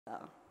Uh,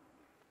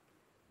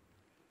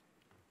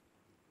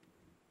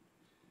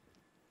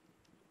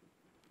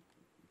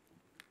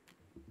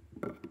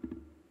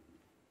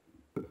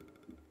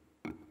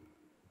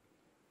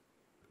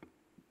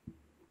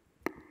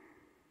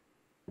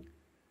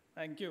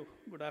 Thank you.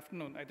 Good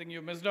afternoon. I think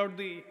you missed out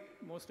the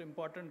most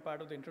important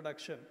part of the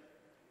introduction.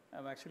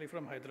 I'm actually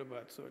from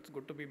Hyderabad, so it's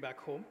good to be back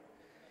home.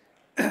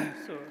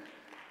 So,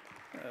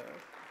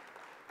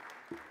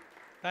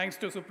 thanks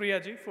to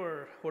Supriya ji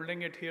for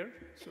holding it here.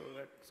 So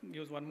that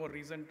gives one more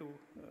reason to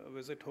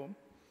visit home.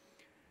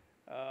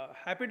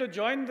 Happy to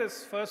join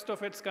this first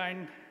of its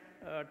kind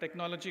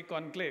technology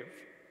conclave.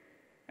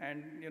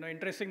 And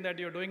interesting that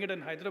you're doing it in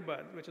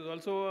Hyderabad, which is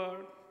also a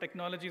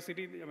technology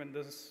city. I mean,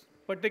 this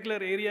particular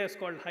area is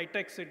called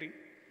high-tech city.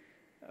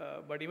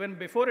 But even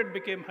before it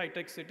became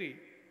high-tech city,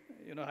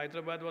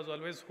 Hyderabad was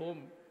always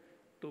home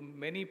to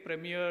many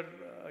premier,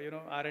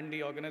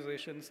 R&D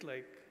organizations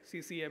like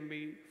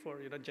CCMB for,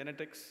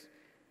 genetics,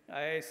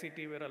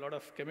 IICT, where a lot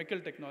of chemical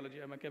technology.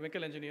 I'm a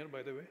chemical engineer,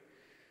 by the way.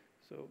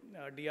 So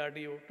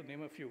DRDO, to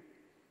name a few.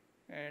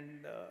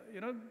 And,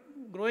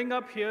 growing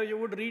up here, you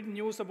would read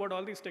news about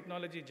all these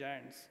technology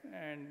giants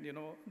and,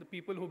 the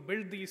people who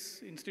built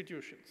these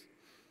institutions.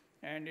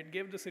 And it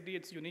gave the city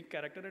its unique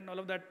character, and all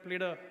of that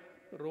played a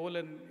role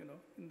in,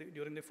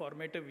 during the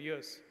formative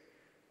years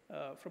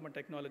from a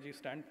technology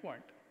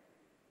standpoint.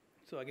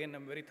 So again,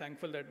 I'm very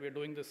thankful that we're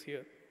doing this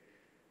here.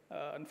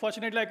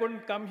 Unfortunately, I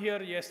couldn't come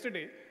here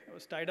yesterday. I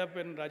was tied up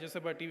in Rajya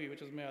Sabha TV,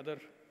 which is my other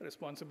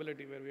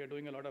responsibility, where we are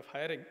doing a lot of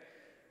hiring.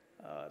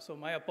 So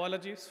my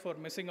apologies for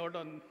missing out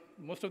on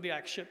most of the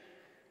action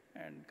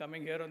and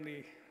coming here on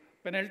the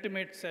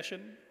penultimate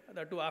session,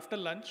 that too after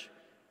lunch.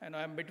 And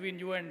I'm between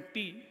you and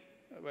tea.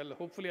 Well,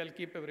 hopefully I'll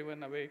keep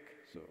everyone awake.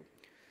 So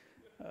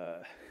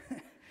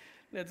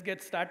let's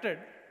get started.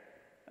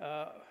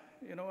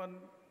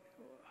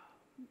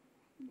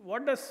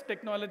 What does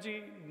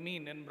technology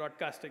mean in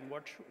broadcasting?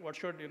 What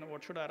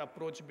should our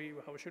approach be?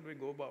 How should we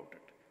go about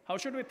it? How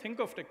should we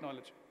think of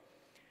technology?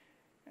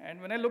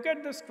 And when I look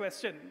at this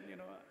question,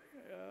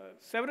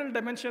 several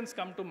dimensions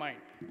come to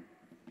mind.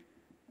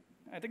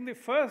 I think the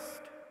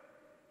first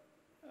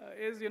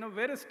is,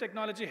 where is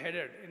technology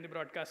headed in the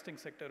broadcasting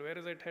sector? Where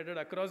is it headed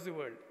across the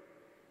world?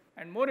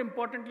 And more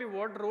importantly,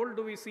 what role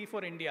do we see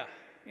for India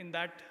in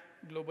that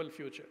global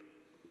future?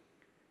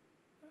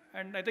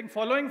 And I think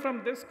following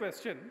from this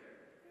question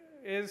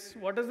is,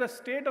 what is the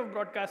state of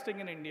broadcasting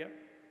in India?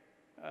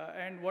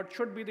 And what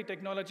should be the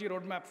technology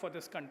roadmap for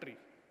this country?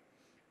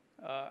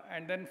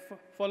 And then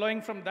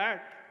following from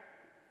that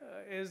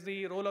is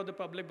the role of the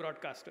public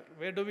broadcaster.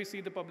 Where do we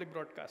see the public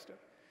broadcaster?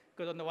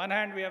 Because on the one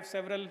hand, we have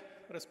several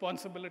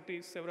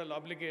responsibilities, several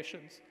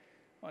obligations.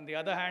 On the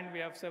other hand, we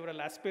have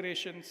several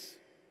aspirations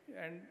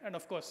and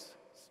of course,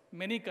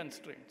 many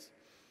constraints.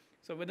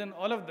 So within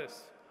all of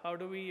this, how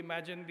do we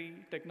imagine the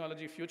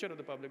technology future of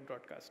the public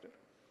broadcaster?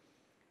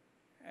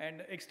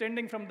 And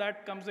extending from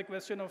that comes the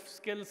question of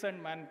skills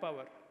and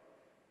manpower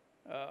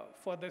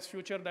for this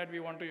future that we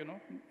want to,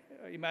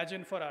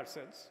 imagine for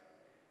ourselves.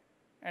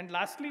 And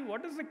lastly,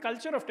 what is the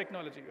culture of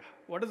technology?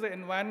 What is the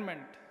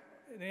environment,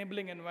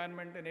 enabling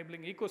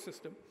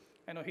ecosystem?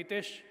 I know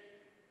Hitesh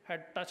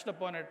had touched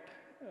upon it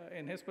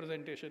in his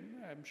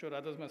presentation. I'm sure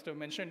others must have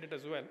mentioned it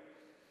as well.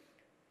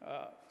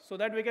 So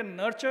that we can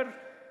nurture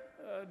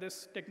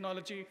this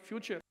technology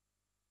future.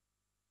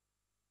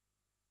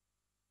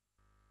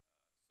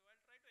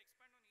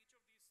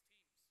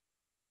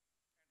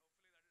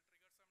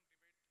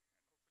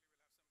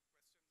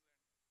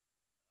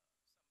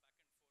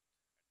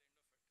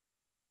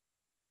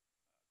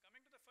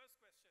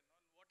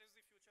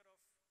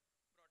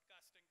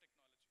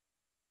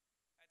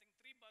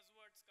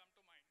 Buzzwords come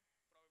to mind.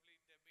 Probably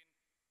they've been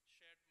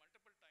shared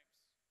multiple times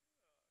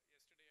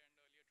yesterday and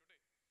earlier today.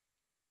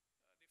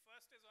 The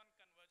first is on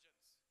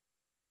convergence.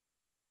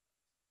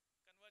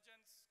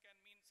 Convergence can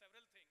mean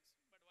several things,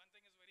 but one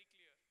thing is very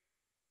clear,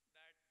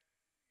 that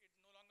it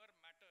no longer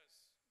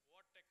matters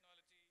what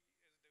technology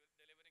is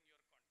delivering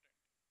your content.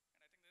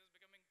 And I think this is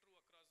becoming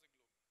true across the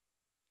globe.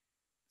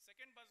 The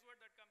second buzzword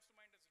that comes to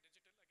mind is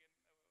digital. Again,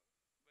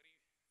 a very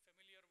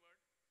familiar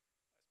word,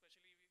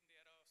 especially in the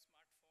era of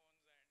smartphones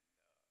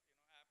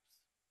and apps.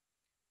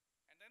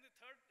 And then the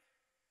third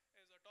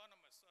is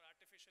autonomous or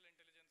artificial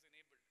intelligence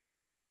enabled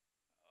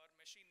or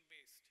machine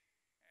based.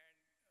 And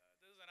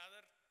this is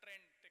another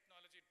trend,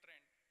 technology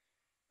trend,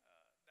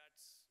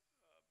 that's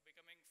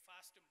becoming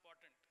fast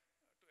important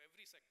to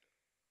every sector.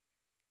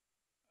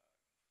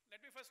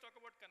 Let me first talk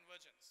about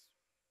convergence.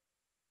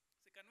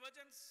 See,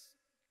 convergence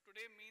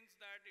today means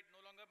that it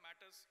no longer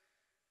matters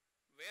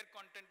where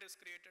content is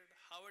created,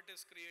 how it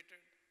is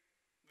created,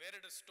 where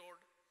it is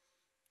stored,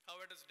 how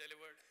it is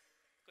delivered.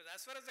 Because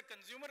as far as the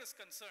consumer is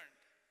concerned,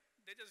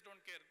 they just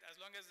don't care. As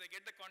long as they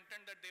get the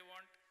content that they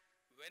want,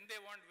 when they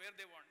want, where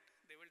they want,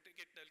 they will take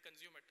it, they'll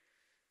consume it.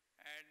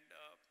 And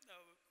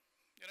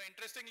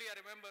interestingly, I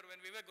remember when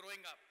we were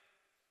growing up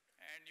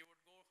and you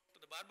would go to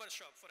the barber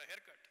shop for a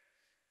haircut,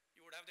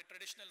 you would have the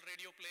traditional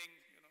radio playing,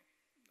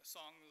 the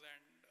songs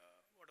and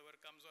whatever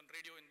comes on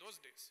radio in those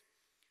days.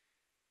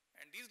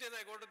 And these days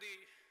I go to the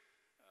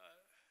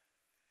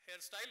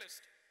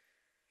hairstylist,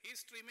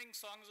 he's streaming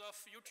songs of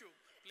YouTube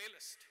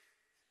playlist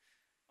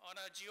on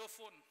a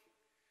geophone.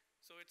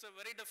 So it's a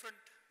very different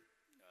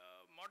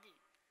model,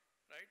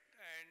 right?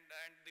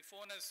 And the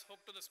phone is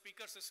hooked to the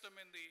speaker system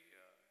in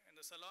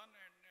the salon,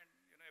 and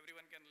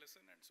everyone can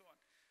listen and so on.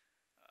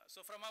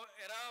 So from our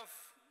era of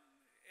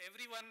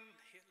everyone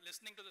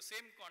listening to the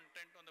same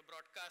content on the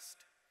broadcast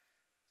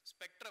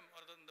spectrum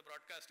or on the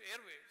broadcast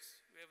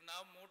airwaves, we have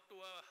now moved to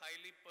a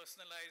highly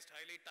personalized,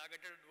 highly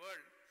targeted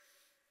world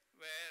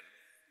where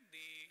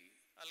the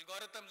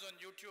algorithms on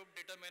YouTube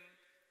determine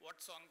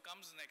what song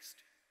comes next,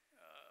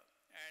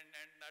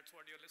 and that's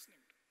what you're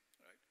listening to,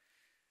 right?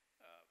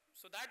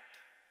 So that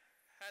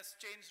has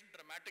changed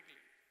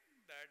dramatically,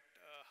 that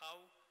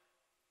how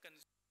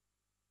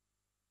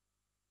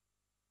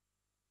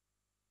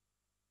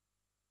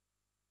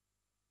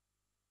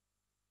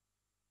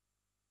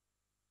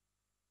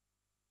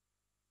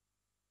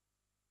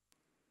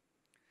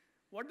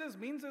what this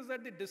means is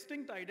that the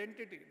distinct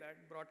identity that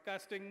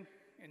broadcasting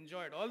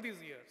enjoyed all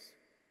these years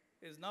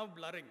is now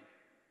blurring,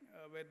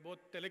 with both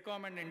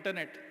telecom and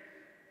internet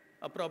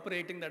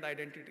appropriating that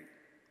identity.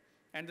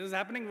 And this is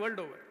happening world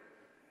over,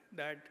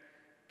 that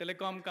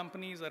telecom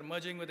companies are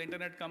merging with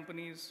internet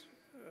companies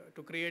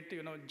to create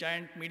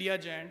giant media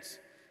giants,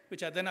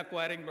 which are then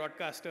acquiring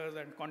broadcasters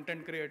and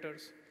content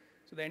creators.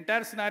 So the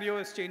entire scenario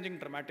is changing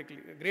dramatically.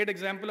 A great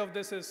example of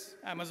this is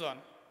Amazon,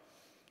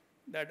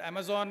 that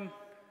Amazon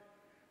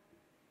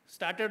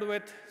started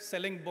with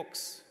selling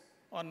books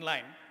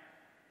online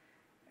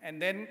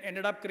and then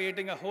ended up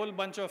creating a whole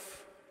bunch of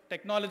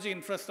technology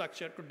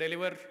infrastructure to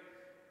deliver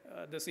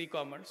this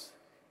e-commerce.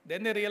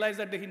 Then they realized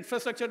that the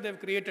infrastructure they've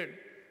created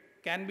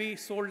can be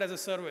sold as a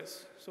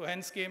service. So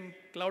hence came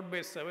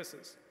cloud-based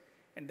services.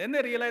 And then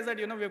they realized that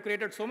we've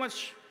created so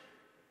much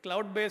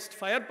cloud-based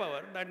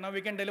firepower that now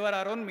we can deliver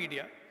our own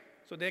media.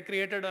 So they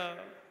created a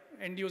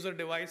end-user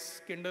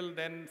device, Kindle,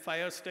 then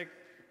Fire Stick,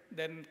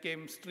 then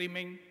came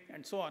streaming,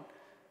 and so on.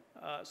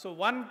 So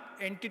one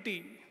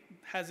entity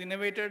has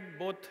innovated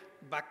both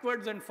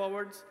backwards and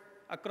forwards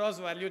across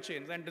value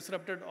chains and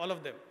disrupted all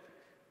of them,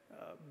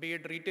 be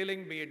it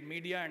retailing, be it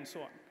media, and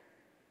so on.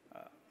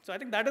 So I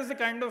think that is the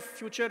kind of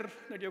future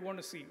that you're going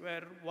to see,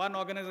 where one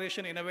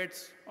organization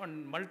innovates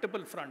on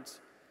multiple fronts.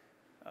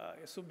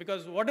 So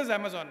because what is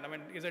Amazon? I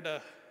mean, is it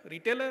a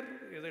retailer?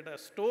 Is it a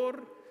store?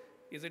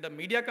 Is it a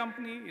media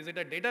company? Is it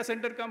a data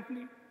center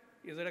company?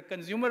 Is it a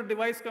consumer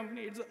device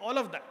company? It's all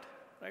of that,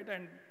 right?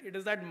 And it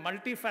is that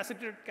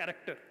multifaceted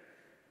character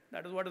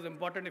that is what is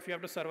important if you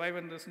have to survive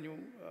in this new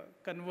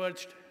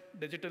converged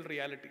digital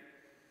reality.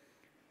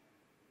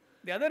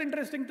 The other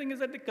interesting thing is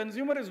that the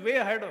consumer is way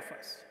ahead of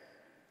us,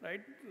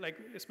 right? Like,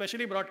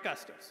 especially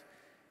broadcasters.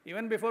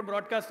 Even before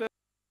broadcasters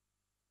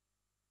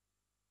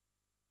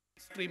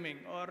streaming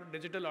or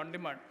digital on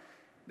demand,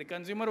 the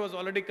consumer was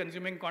already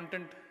consuming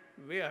content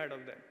way ahead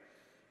of them.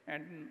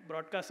 And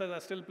broadcasters are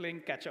still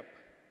playing catch up.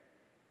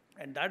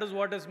 And that is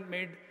what has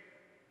made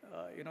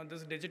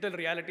this digital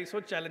reality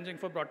so challenging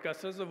for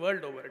broadcasters the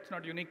world over. It's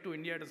not unique to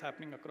India, it is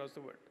happening across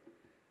the world.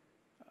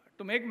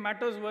 To make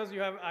matters worse, you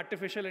have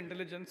artificial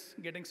intelligence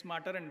getting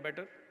smarter and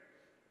better,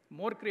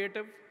 more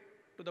creative,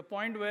 to the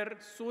point where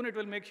soon it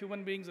will make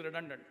human beings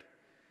redundant.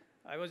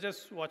 I was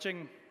just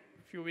watching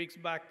a few weeks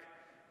back,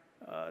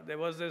 there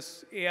was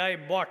this AI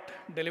bot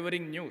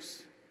delivering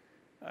news.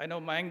 I know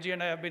Mayankji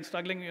and I have been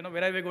struggling,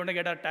 where are we going to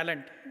get our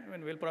talent? I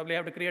mean, we'll probably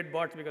have to create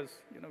bots because,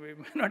 we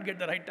may not get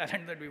the right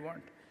talent that we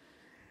want.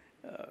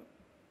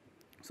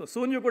 So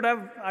soon you could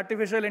have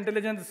artificial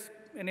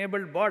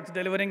intelligence-enabled bots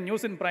delivering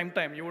news in prime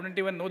time. You wouldn't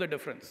even know the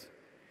difference.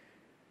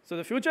 So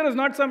the future is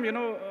not some,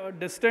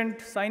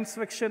 distant science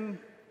fiction,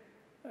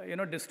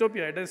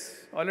 dystopia. It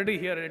is already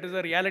here. It is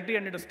a reality,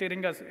 and it is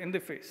staring us in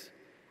the face.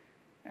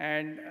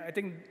 And I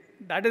think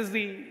that is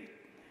the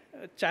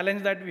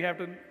challenge that we have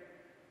to,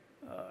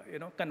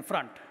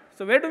 confront.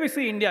 So where do we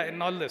see India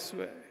in all this,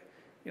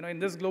 in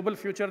this global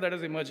future that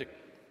is emerging?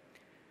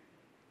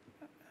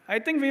 I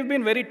think we've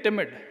been very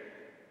timid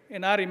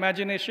in our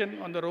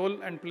imagination on the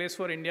role and place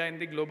for India in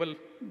the global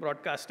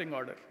broadcasting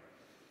order.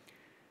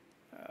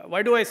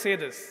 Why do I say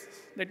this?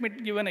 Let me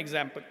give an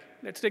example.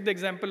 Let's take the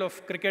example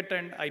of cricket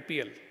and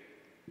IPL.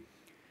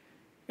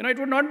 It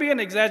would not be an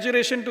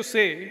exaggeration to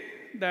say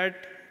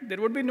that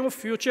there would be no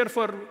future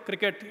for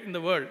cricket in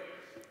the world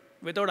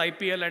without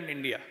IPL and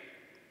India.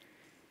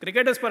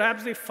 Cricket is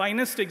perhaps the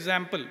finest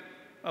example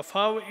of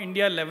how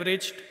India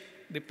leveraged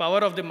the power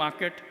of the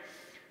market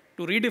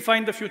to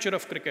redefine the future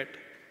of cricket,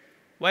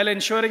 while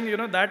ensuring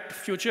that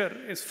future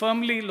is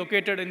firmly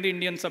located in the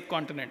Indian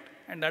subcontinent,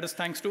 and that is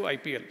thanks to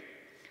IPL.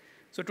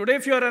 So today,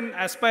 if you are an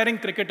aspiring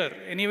cricketer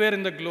anywhere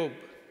in the globe,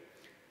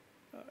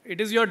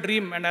 it is your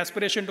dream and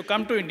aspiration to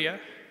come to India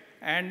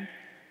and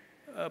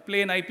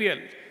play in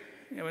IPL.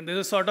 This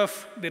is sort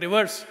of the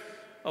reverse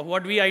of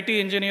what we IT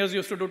engineers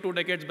used to do 2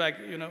 decades back,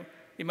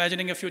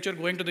 imagining a future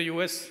going to the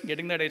US,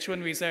 getting that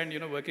H1 visa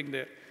and working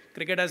there.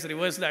 Cricket has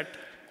reversed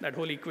that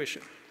whole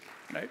equation,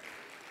 right?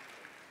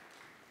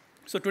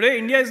 So today,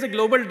 India is the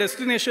global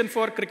destination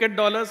for cricket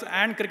dollars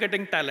and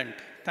cricketing talent,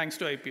 thanks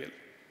to IPL.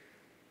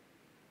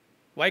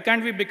 Why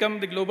can't we become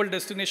the global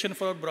destination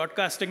for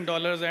broadcasting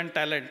dollars and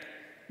talent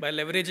by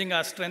leveraging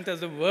our strength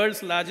as the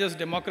world's largest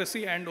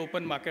democracy and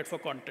open market for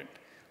content?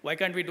 Why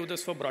can't we do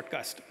this for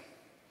broadcasting?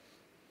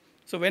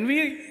 So when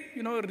we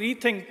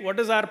rethink what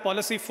is our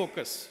policy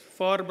focus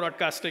for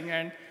broadcasting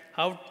and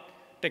how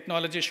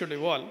technology should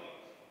evolve,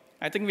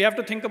 I think we have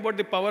to think about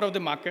the power of the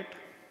market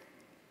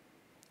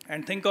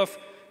and think of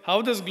how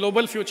this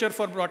global future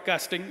for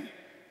broadcasting,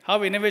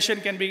 how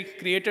innovation can be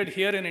created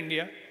here in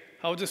India,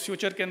 how this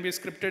future can be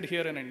scripted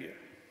here in India.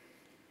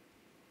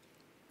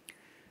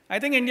 I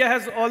think India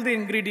has all the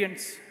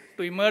ingredients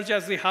to emerge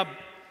as the hub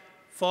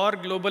for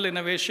global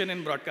innovation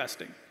in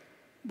broadcasting,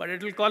 but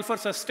it will call for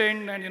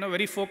sustained and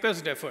very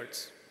focused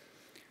efforts.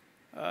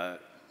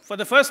 For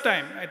the first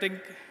time, I think,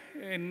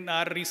 in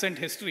our recent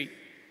history,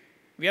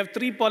 we have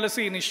 3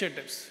 policy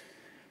initiatives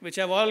which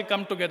have all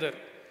come together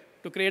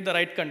to create the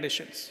right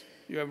conditions.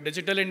 You have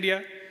Digital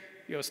India,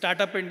 you have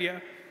Startup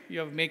India, you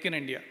have Make in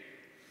India.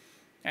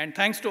 And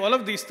thanks to all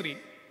of these 3,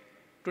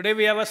 today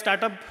we have a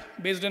startup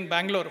based in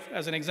Bangalore,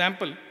 as an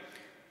example,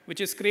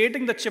 which is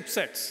creating the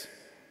chipsets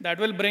that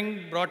will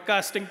bring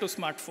broadcasting to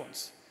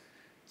smartphones.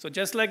 So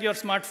just like your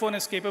smartphone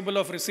is capable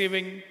of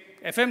receiving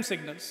FM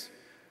signals,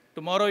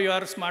 tomorrow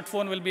your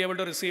smartphone will be able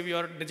to receive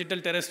your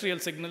digital terrestrial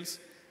signals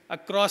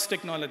across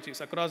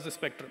technologies, across the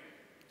spectrum,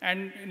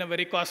 and in a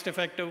very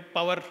cost-effective,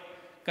 power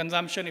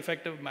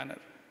consumption-effective manner.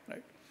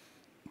 Right?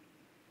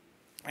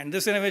 And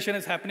this innovation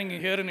is happening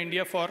here in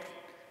India for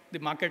the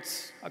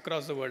markets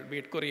across the world, be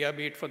it Korea,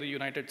 be it for the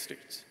United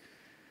States.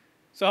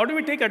 So how do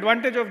we take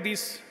advantage of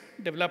these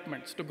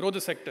developments to grow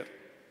the sector?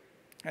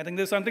 I think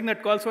this is something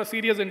that calls for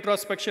serious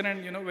introspection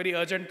and very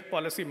urgent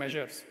policy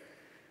measures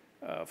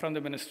from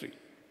the ministry.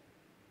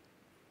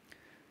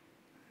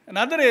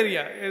 Another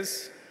area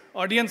is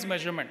audience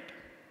measurement.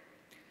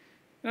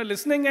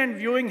 Listening and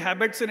viewing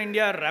habits in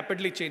India are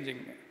rapidly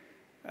changing.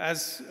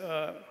 As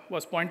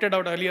was pointed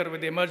out earlier,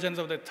 with the emergence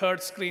of the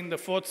 3rd screen, the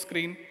 4th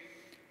screen,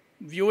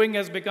 viewing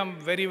has become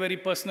very, very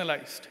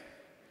personalized.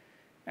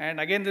 And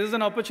again, this is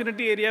an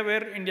opportunity area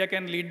where India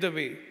can lead the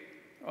way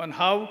on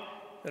how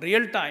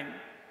real-time,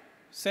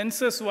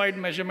 census-wide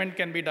measurement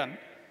can be done,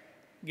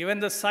 given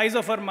the size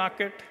of our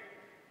market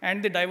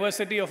and the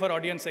diversity of our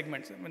audience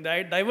segments. I mean,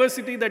 the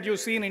diversity that you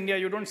see in India,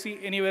 you don't see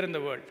anywhere in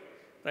the world,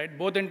 right?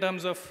 Both in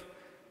terms of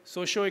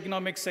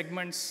socio-economic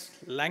segments,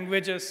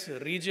 languages,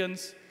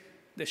 regions,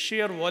 the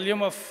sheer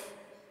volume of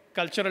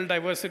cultural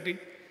diversity.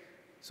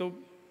 So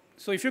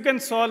if you can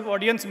solve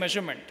audience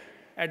measurement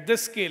at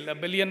this scale, 1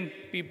 billion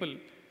people,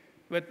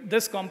 with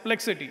this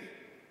complexity,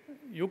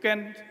 you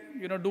can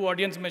do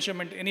audience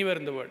measurement anywhere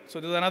in the world.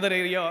 So there's another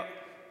area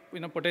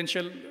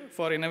potential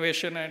for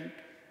innovation and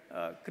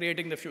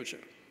creating the future.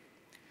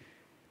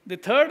 The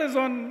third is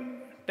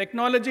on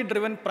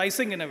technology-driven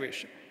pricing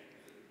innovation.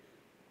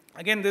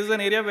 Again, this is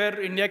an area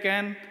where India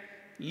can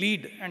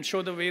lead and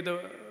show the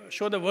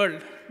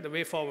world the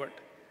way forward.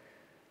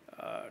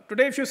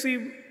 Today, if you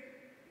see,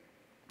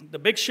 the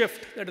big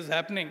shift that is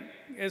happening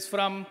is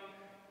from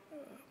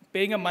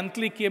paying a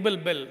monthly cable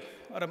bill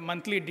or a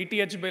monthly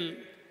DTH bill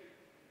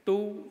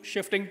to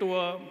shifting to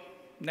a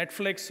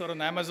Netflix or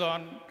an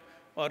Amazon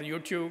or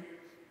YouTube.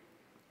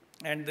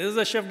 And this is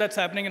a shift that's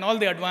happening in all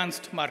the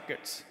advanced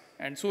markets.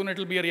 And soon it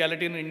will be a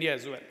reality in India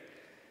as well.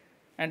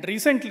 And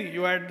recently,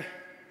 you had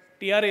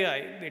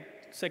TRAI, the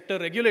sector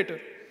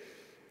regulator,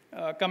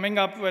 coming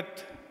up with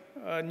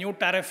a new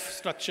tariff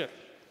structure.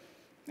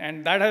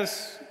 And that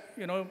has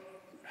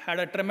had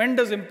a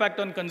tremendous impact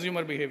on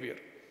consumer behavior.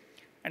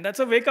 And that's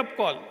a wake-up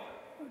call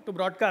to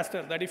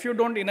broadcasters that if you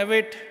don't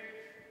innovate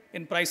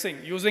in pricing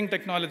using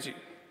technology,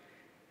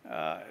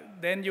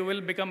 then you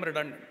will become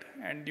redundant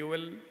and you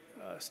will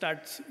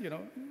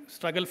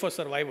struggle for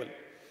survival.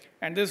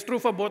 And this is true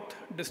for both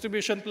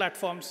distribution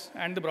platforms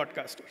and the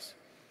broadcasters.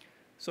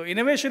 So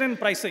innovation in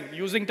pricing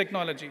using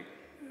technology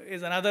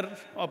is another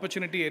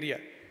opportunity area.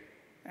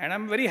 And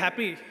I'm very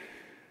happy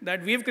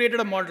that we've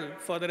created a model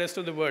for the rest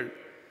of the world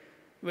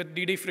with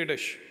DD Free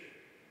Dish.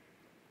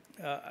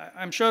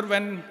 I'm sure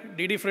when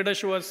DD Free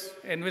Dish was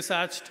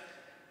envisaged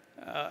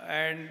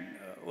and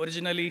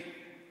originally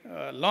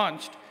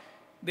launched,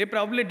 they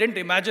probably didn't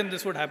imagine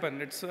this would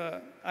happen. It's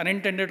an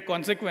unintended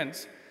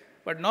consequence.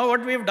 But now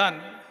what we've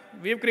done,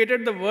 we've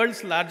created the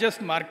world's largest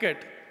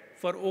market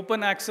for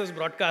open access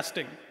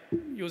broadcasting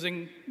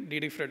using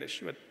DD Free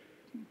Dish.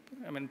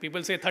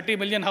 People say 30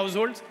 million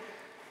households,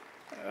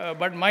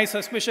 but my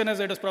suspicion is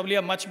it is probably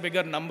a much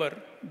bigger number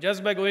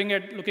just by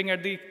looking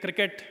at the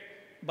cricket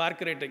bark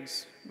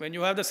ratings. When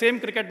you have the same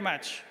cricket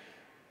match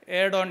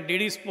aired on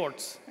DD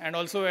Sports and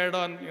also aired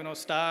on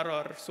Star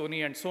or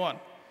Sony and so on,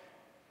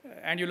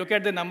 and you look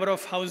at the number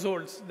of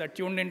households that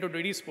tuned into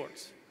DD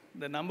Sports,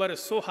 the number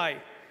is so high,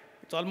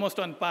 it's almost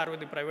on par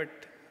with the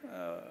private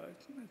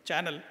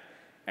channel.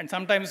 And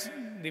sometimes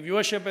the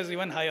viewership is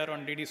even higher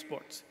on DD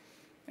Sports.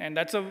 And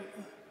that's a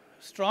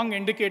strong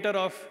indicator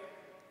of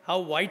how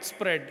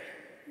widespread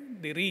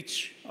the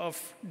reach of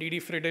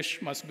DD Free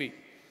Dish must be.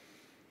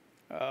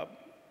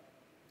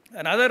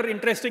 Another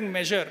interesting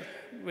measure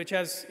which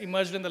has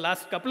emerged in the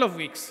last couple of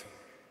weeks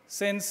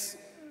since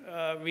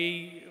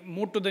we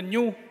moved to the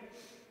new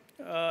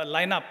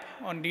lineup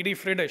on DD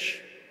Free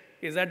Dish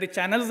is that the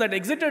channels that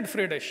exited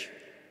Free Dish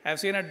have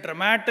seen a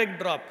dramatic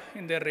drop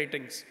in their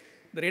ratings.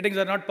 The ratings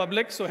are not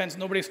public, so hence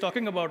nobody is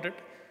talking about it.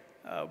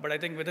 But I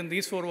think within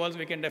these four walls,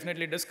 we can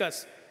definitely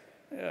discuss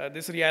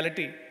this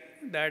reality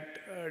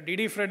that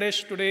DD Free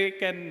Dish today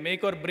can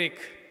make or break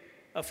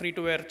a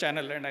free-to-air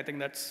channel, and I think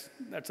that's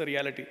a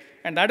reality.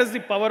 And that is the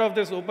power of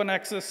this open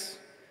access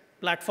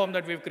platform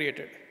that we've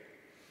created.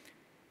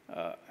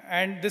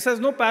 And this has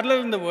no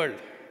parallel in the world,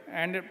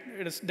 and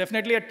it is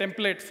definitely a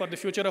template for the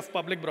future of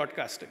public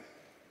broadcasting.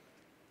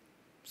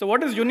 So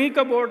what is unique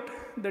about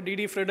the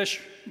DD Free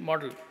Dish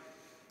model,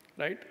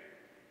 right?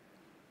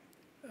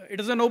 It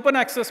is an open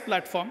access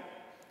platform.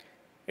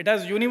 It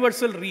has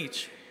universal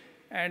reach,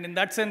 and in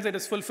that sense, it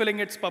is fulfilling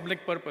its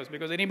public purpose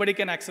because anybody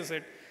can access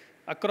it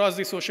across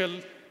the social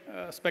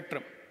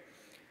spectrum.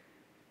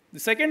 The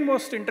second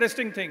most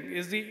interesting thing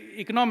is the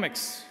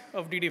economics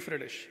of DD Free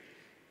Dish.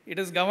 It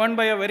is governed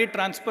by a very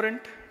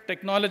transparent,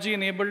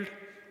 technology-enabled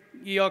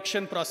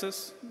e-auction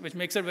process, which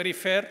makes it very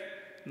fair,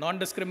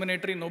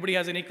 non-discriminatory. Nobody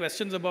has any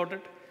questions about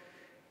it.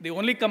 The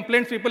only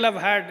complaints people have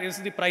had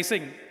is the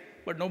pricing,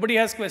 but nobody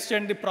has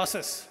questioned the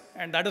process.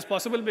 And that is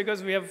possible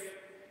because we have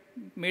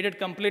made it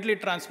completely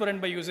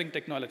transparent by using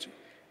technology.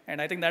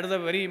 And I think that is a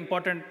very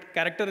important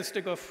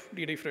characteristic of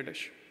DD Free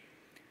Dish.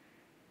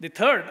 The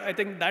third, I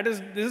think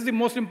this is the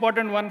most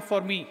important one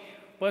for me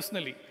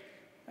personally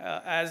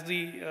as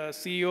the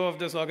CEO of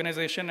this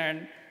organization,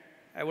 and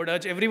I would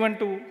urge everyone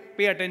to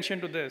pay attention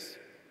to this.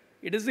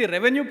 It is the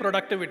revenue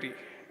productivity,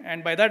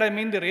 and by that I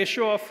mean the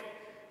ratio of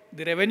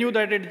the revenue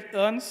that it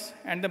earns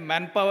and the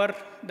manpower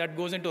that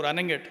goes into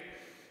running it,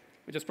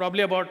 which is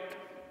probably about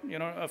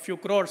a few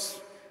crores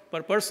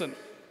per person.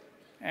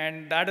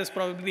 And that is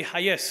probably the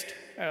highest,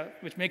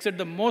 which makes it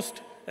the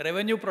most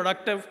revenue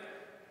productive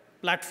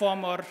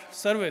platform or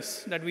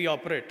service that we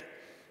operate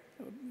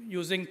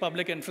using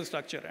public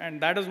infrastructure.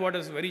 And that is what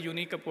is very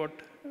unique about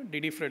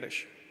DD Free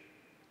Dish.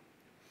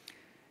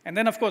 And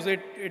then, of course,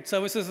 it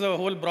services a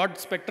whole broad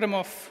spectrum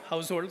of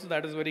households.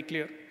 That is very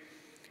clear.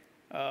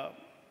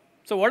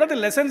 So what are the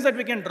lessons that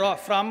we can draw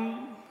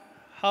from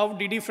how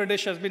DD Free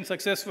Dish has been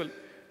successful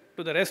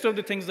to the rest of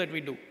the things that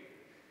we do?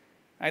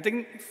 I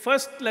think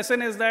first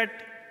lesson is that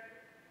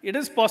it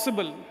is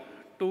possible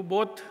to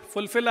both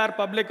fulfill our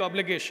public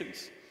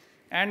obligations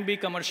and be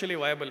commercially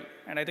viable.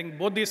 And I think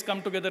both these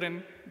come together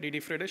in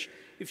DD Free Dish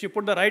if you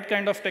put the right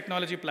kind of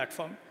technology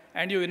platform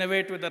and you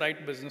innovate with the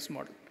right business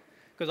model.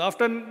 Because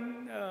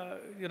often,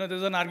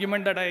 there's an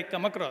argument that I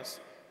come across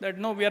that,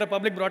 no, we are a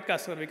public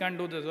broadcaster, we can't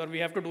do this, or we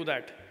have to do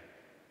that.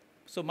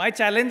 So my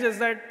challenge is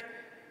that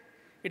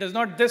it is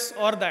not this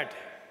or that.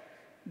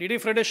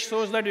 DD Free Dish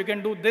shows that you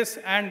can do this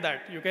and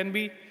that. You can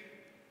be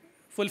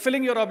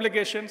fulfilling your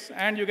obligations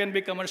and you can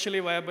be commercially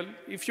viable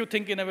if you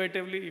think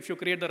innovatively, if you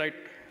create the right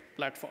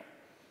platform.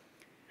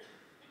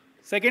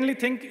 Secondly,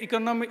 think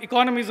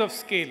economies of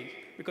scale,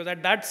 because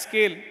at that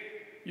scale,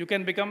 you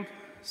can become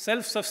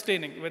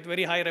self-sustaining with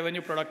very high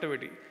revenue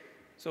productivity.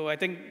 So I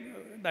think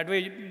that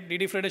way,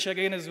 DD Free Dish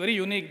again is very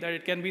unique that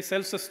it can be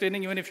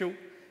self-sustaining even if you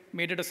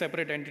made it a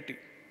separate entity.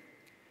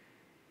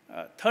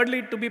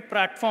 Thirdly, to be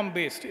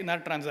platform-based in our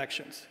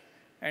transactions.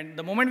 And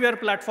the moment we are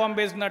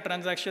platform-based in our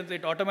transactions,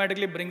 it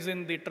automatically brings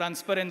in the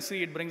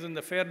transparency, it brings in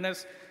the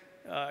fairness,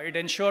 it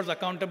ensures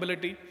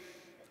accountability,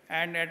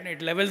 and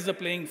it levels the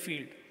playing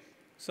field.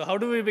 So how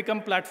do we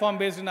become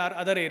platform-based in our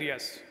other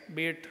areas,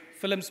 be it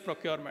films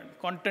procurement,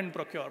 content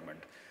procurement,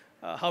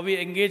 how we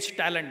engage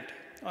talent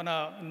on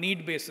a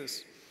need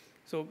basis?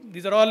 So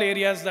these are all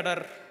areas that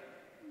are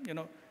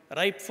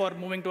ripe for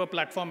moving to a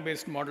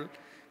platform-based model.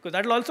 Because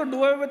that will also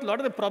do away with a lot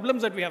of the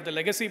problems that we have, the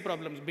legacy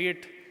problems, be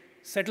it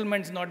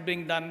settlements not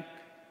being done,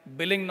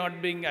 billing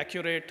not being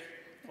accurate,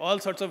 all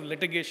sorts of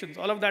litigations.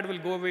 All of that will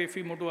go away if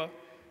we move to a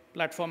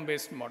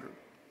platform-based model.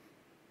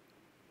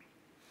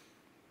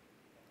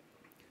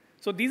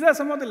 So these are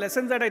some of the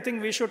lessons that I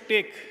think we should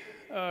take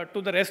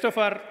to the rest of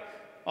our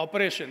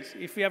operations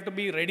if we have to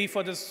be ready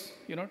for this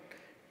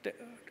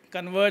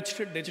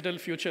converged digital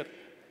future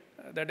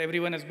that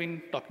everyone has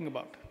been talking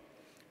about.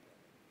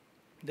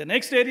 The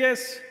next area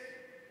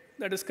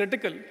that is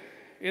critical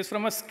is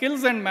from a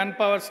skills and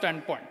manpower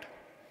standpoint.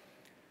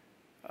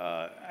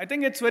 I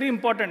think it's very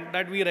important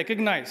that we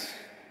recognize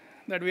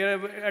that we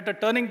are at a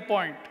turning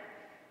point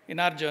in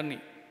our journey.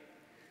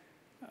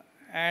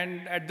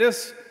 And at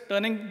this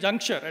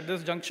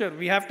juncture,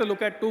 we have to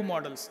look at two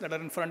models that are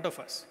in front of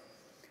us.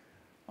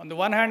 On the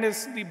one hand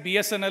is the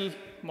BSNL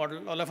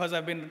model. All of us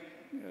have been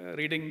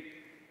reading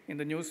in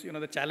the news,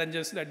 the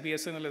challenges that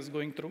BSNL is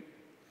going through.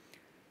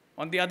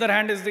 On the other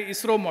hand is the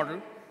ISRO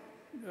model,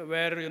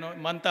 where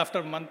month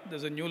after month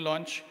there's a new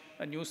launch,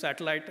 a new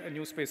satellite, a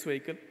new space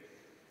vehicle.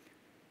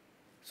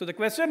 So the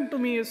question to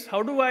me is,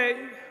 how do I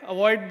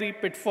avoid the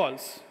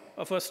pitfalls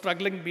of a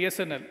struggling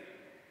BSNL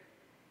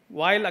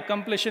while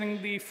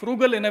accomplishing the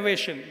frugal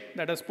innovation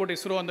that has put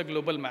ISRO on the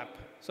global map?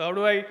 So how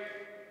do I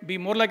be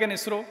more like an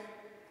ISRO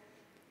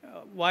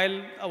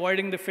while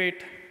avoiding the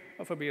fate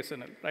of a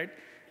BSNL, right?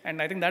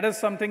 And I think that is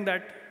something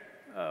that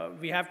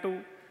we have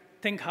to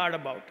think hard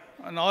about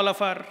on all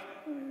of our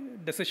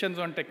decisions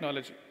on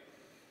technology.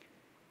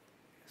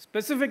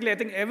 Specifically, I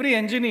think every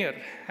engineer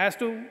has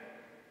to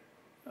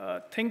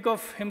think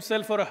of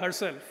himself or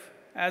herself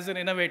as an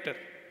innovator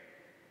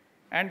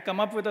and come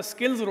up with a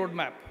skills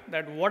roadmap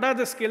that what are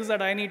the skills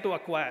that I need to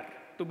acquire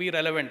to be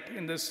relevant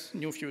in this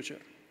new future.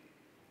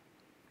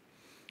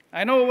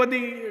 I know over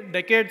the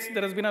decades,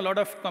 there has been a lot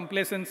of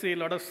complacency, a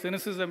lot of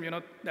cynicism,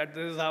 that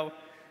this is how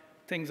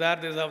things are,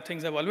 this is how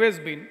things have always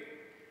been.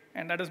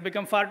 And that has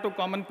become far too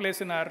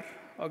commonplace in our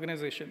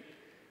organization.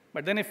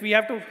 But then if we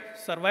have to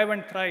survive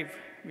and thrive,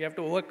 we have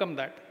to overcome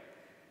that.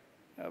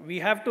 We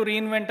have to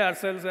reinvent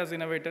ourselves as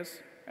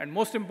innovators. And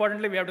most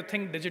importantly, we have to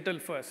think digital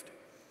first.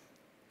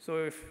 So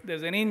if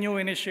there's any new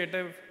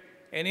initiative,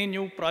 any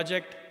new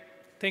project,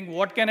 think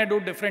what can I do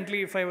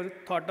differently if I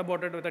thought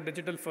about it with a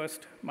digital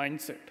first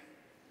mindset.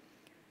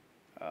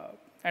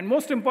 And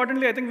most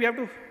importantly, I think we have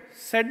to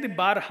set the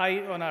bar high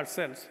on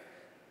ourselves.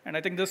 And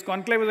I think this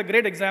conclave is a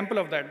great example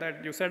of that,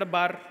 that you set a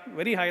bar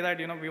very high that,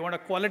 we want a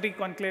quality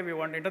conclave, we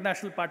want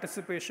international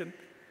participation.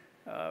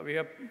 We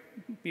have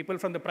people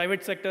from the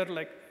private sector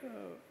like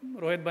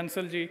Rohit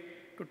Bansalji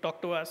to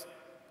talk to us.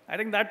 I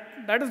think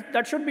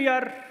that should be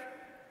our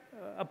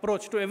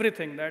approach to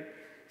everything, that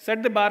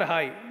set the bar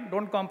high,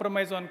 don't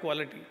compromise on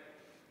quality.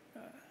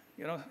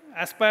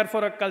 Aspire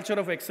for a culture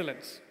of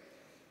excellence.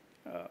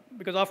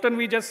 Because often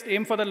we just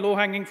aim for the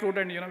low-hanging fruit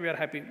and we are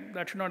happy.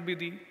 That should not be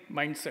the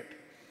mindset.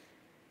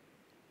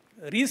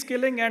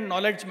 Reskilling and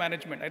knowledge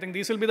management. I think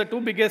these will be the two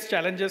biggest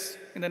challenges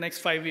in the next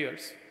 5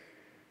 years.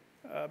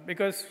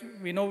 Because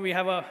we know we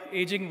have an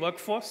aging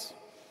workforce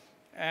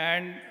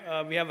and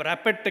we have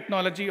rapid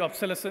technology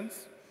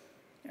obsolescence.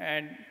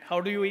 And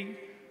how do we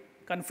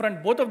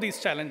confront both of these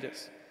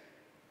challenges?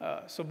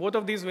 So both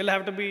of these will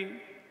have to be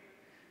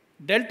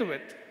dealt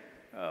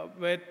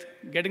with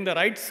getting the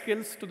right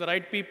skills to the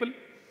right people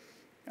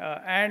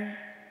and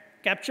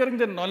capturing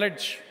the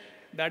knowledge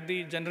that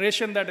the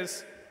generation that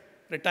is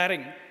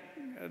retiring,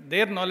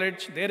 their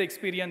knowledge, their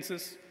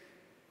experiences,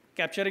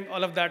 capturing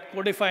all of that,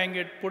 codifying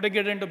it, putting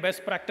it into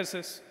best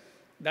practices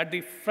that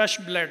the fresh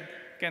blood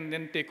can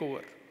then take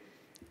over.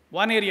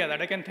 One area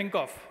that I can think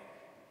of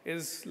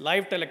is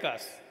live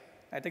telecast.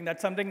 I think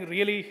that's something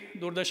really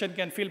Doordarshan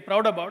can feel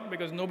proud about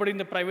because nobody in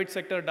the private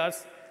sector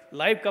does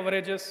live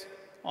coverages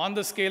on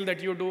the scale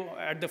that you do,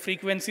 at the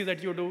frequency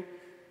that you do,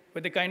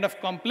 with the kind of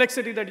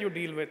complexity that you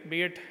deal with,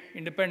 be it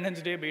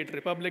Independence Day, be it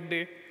Republic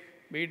Day,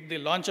 be it the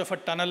launch of a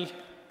tunnel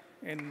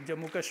in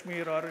Jammu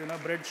Kashmir or a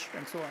bridge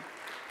and so on.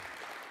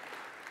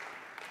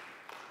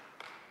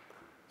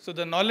 So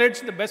the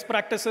knowledge, the best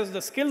practices,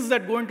 the skills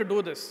that go into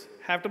do this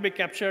have to be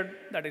captured,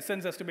 that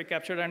essence has to be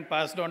captured and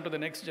passed on to the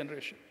next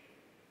generation.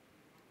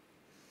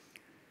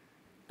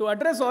 To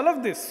address all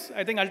of this,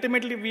 I think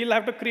ultimately we'll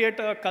have to create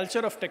a culture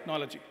of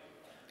technology.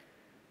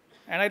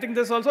 And I think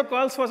this also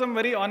calls for some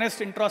very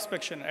honest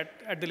introspection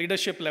at the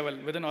leadership level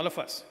within all of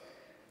us.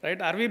 Right?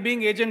 Are we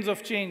being agents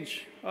of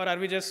change or are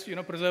we just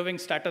preserving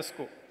status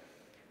quo?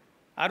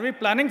 Are we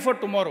planning for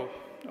tomorrow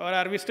or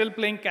are we still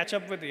playing catch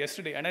up with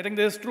yesterday? And I think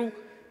this is true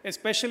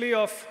especially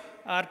of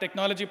our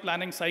technology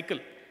planning cycle,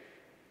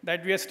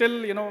 that we are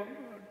still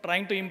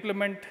trying to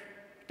implement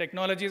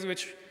technologies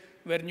which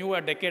were new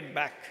a decade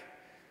back.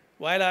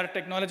 While our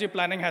technology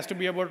planning has to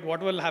be about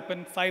what will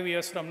happen 5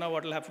 years from now,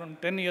 what will happen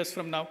 10 years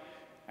from now,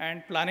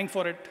 and planning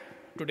for it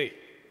today.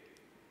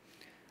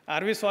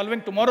 Are we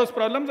solving tomorrow's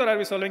problems or are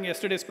we solving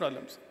yesterday's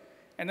problems?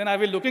 And then are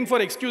we looking for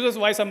excuses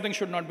why something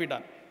should not be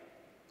done?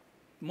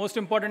 Most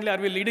importantly, are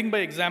we leading by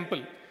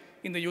example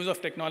in the use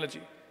of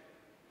technology?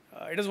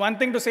 It is one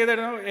thing to say that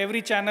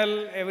every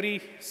channel,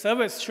 every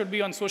service should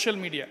be on social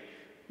media.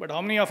 But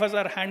how many of us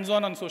are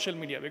hands-on on social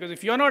media? Because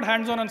if you're not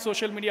hands-on on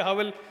social media, how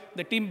will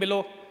the team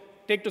below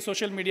take to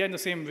social media in the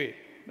same way,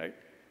 right?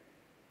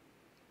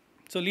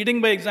 So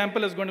leading by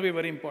example is going to be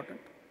very important.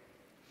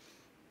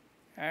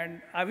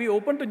 And are we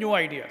open to new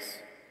ideas?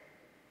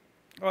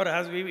 Or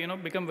has we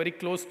become very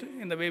closed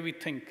in the way we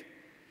think?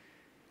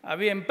 Are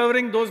we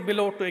empowering those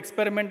below to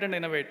experiment and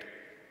innovate?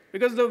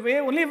 Because the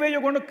only way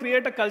you're going to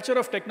create a culture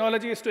of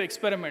technology is to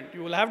experiment.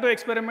 You will have to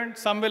experiment.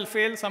 Some will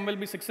fail, some will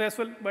be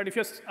successful. But if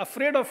you're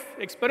afraid of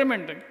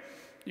experimenting,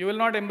 you will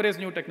not embrace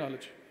new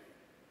technology.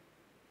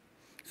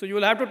 So you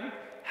will have to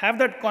have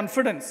that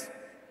confidence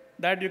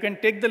that you can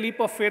take the leap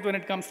of faith when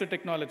it comes to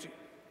technology.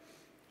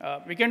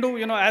 We can do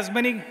as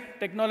many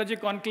technology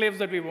conclaves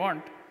that we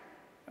want,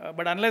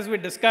 but unless we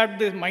discard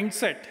the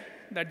mindset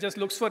that just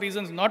looks for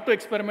reasons not to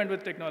experiment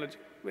with technology,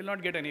 we'll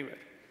not get anywhere.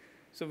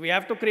 So we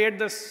have to create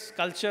this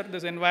culture,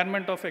 this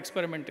environment of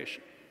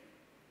experimentation.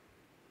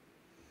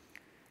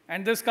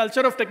 And this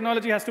culture of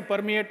technology has to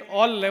permeate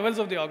all levels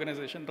of the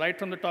organization, right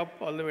from the top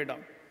all the way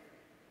down.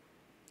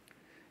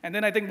 And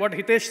then I think what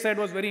Hitesh said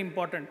was very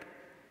important,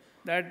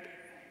 that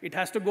it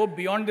has to go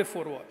beyond the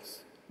four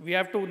walls. We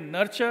have to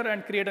nurture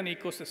and create an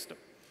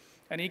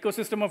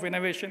ecosystem of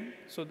innovation.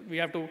 So we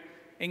have to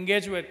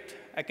engage with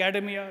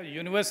academia,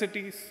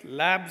 universities,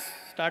 labs,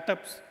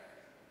 startups,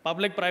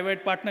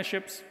 public-private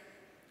partnerships,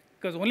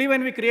 because only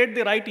when we create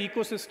the right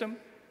ecosystem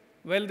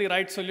will the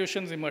right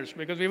solutions emerge,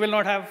 because we will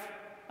not have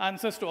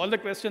answers to all the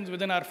questions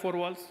within our four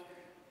walls.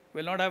 We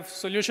will not have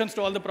solutions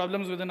to all the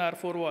problems within our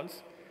four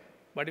walls.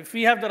 But if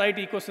we have the right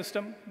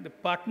ecosystem, the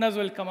partners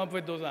will come up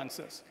with those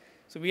answers.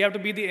 So we have to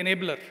be the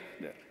enabler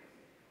there.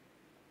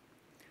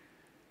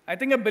 I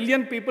think 1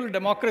 billion people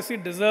democracy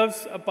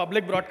deserves a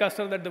public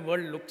broadcaster that the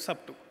world looks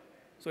up to.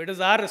 So it is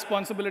our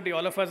responsibility,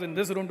 all of us in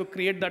this room, to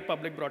create that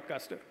public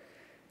broadcaster.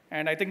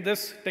 And I think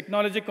this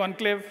technology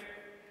conclave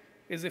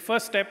is the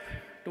first step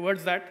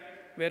towards that,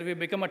 where we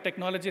become a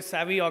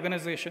technology-savvy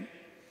organization.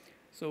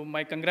 So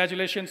my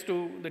congratulations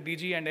to the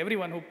DG and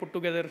everyone who put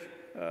together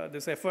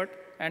this effort,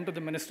 and to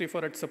the ministry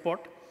for its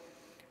support.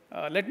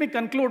 Let me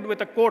conclude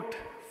with a quote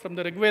from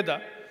the Rig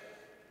Veda.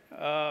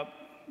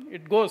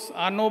 It goes,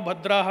 Ano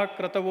bhadraha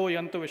kratavo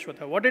yantu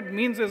vishwata. What it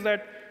means is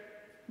that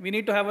we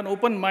need to have an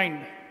open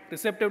mind,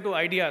 receptive to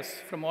ideas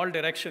from all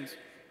directions,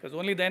 because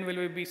only then will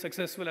we be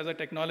successful as a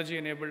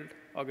technology-enabled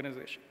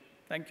organization.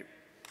 Thank you.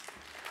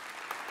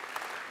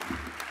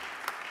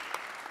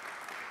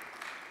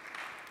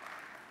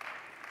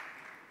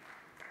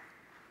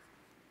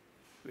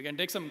 We can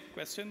take some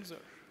questions. Or...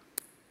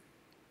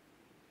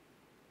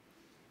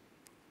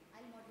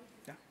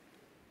 Yeah.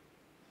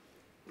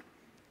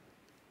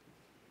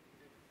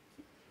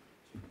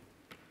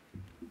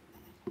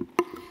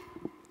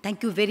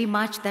 Thank you very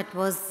much. That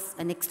was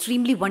an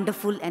extremely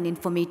wonderful and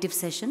informative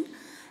session.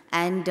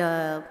 And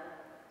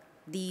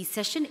the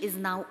session is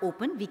now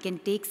open. We can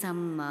take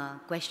some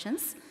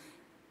questions.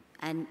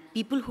 And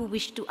people who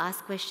wish to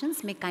ask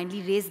questions may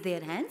kindly raise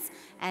their hands.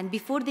 And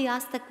before they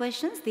ask the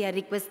questions, they are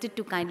requested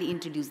to kindly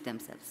introduce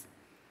themselves.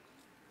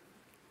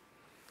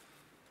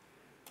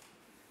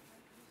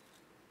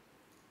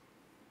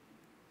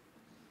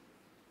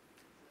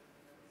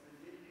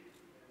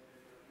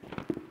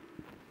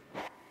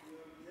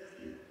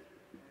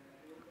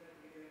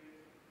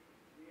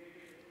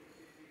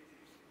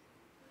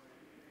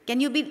 Can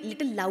you be a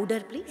little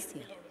louder, please?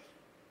 Yeah.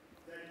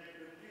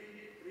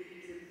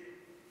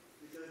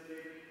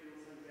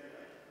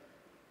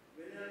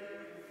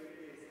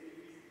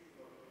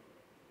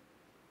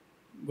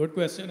 Good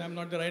question. I'm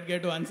not the right guy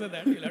to answer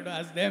that. You'll have to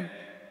ask them.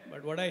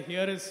 But what I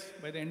hear is,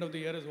 by the end of the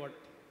year is what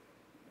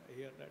I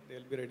hear, that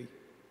they'll be ready.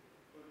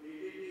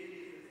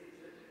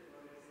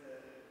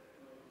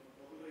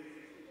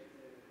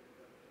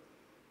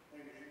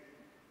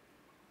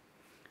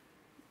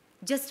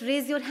 Just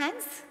raise your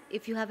hands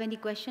if you have any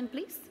question,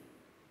 please.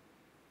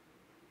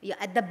 Yeah,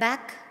 at the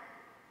back.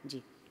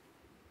 Ji.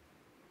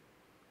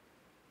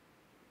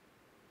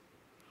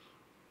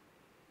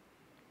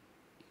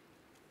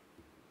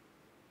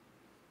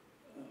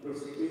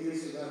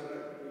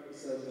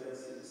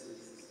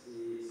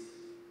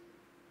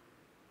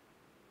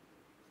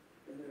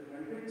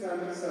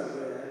 Channels are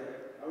there.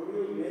 How do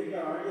you make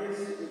the audience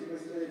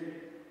interested in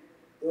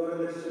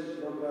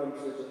Doordarshan programs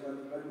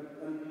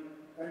and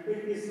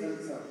content is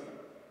concerned?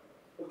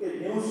 Okay,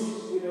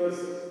 news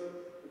universal,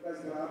 because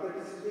for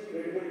authenticity,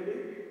 credibility,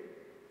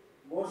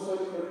 most of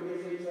the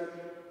publications are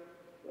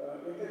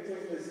intellectual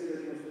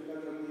specific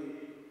because of the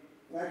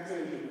factual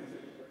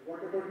information. But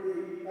what about the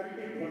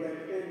content for the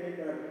entertainment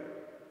or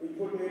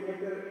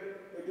infotainment or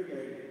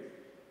entertainment?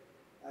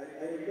 I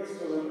request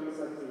to learn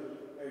Prasar to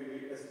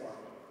kindly respond.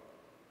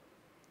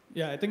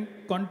 Yeah, I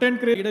think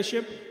content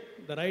leadership,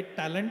 the right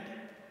talent,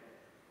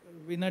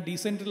 in a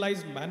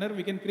decentralized manner,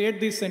 we can create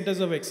these centers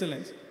of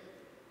excellence.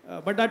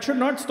 But that should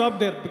not stop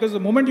there, because the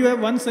moment you have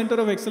one center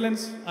of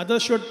excellence,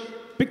 others should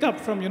pick up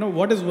from,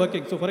 what is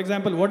working. So for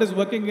example, what is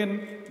working in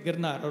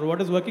Girnar, or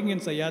what is working in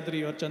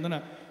Sahyadri or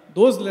Chandana,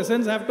 those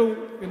lessons have to,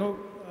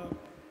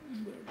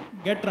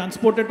 get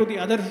transported to the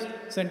other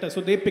centers.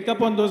 So they pick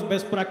up on those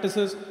best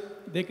practices,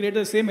 they create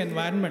the same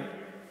environment.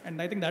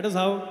 And I think that is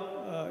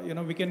how,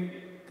 we can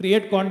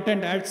create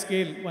content at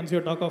scale once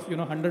you talk of,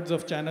 hundreds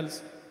of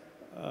channels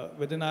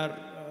within our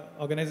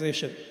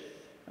organization.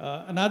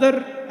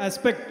 Another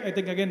aspect, I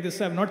think, again,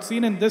 this I've not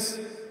seen in this,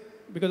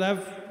 because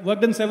I've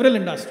worked in several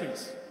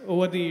industries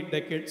over the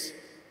decades,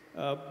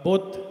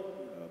 both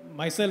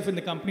myself in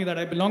the company that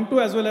I belong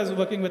to, as well as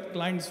working with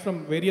clients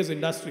from various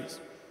industries.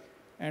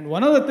 And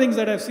one of the things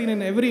that I've seen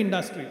in every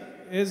industry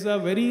is a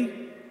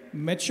very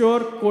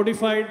mature,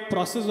 codified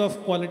process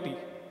of quality,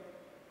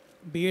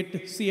 be it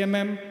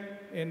CMM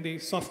in the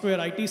software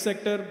IT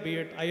sector, be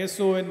it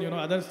ISO in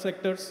other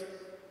sectors,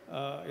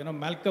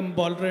 Malcolm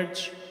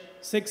Baldrige,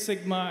 Six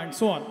Sigma, and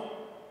so on.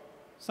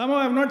 Somehow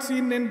I've not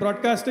seen in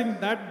broadcasting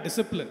that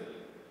discipline,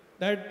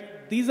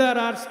 that these are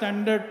our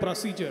standard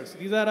procedures,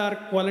 these are our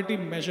quality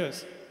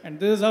measures, and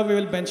this is how we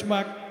will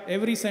benchmark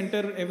every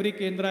center, every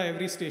kendra,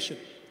 every station.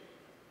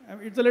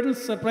 It's a little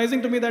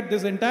surprising to me that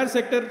this entire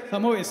sector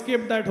somehow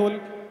escaped that whole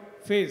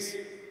phase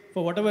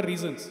for whatever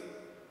reasons.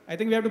 I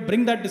think we have to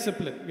bring that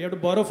discipline. We have to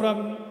borrow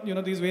from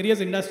these various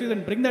industries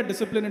and bring that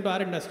discipline into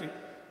our industry,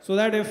 so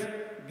that if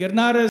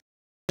Girnar is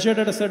measured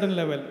at a certain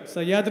level,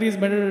 Sahyadri is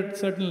measured at a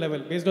certain level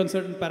based on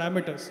certain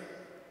parameters,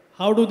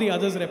 how do the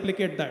others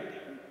replicate that?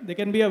 There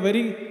can be a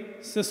very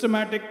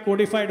systematic,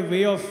 codified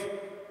way of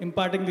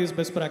imparting these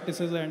best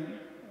practices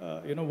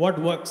and what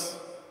works.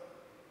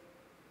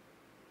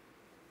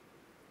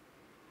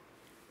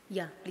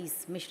 Yeah,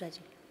 please, Mishra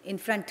ji. In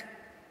front.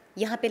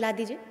 यहाँ पे ला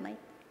दीजिए mic.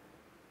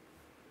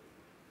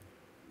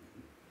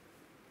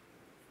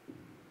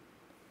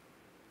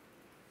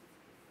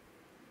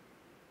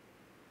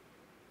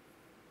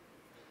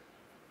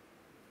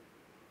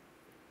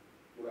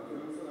 Good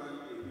afternoon, sir. I'm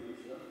PB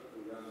Shashi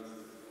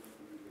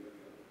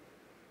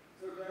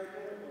Sir, what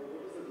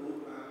is the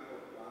roadmap or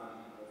plan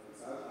of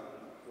Prasar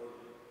for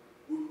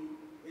good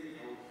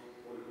in-house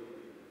quality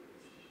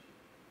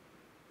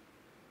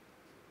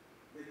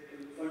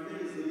education? Funding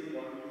is very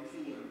important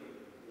issue and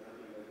we have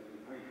to lag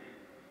behind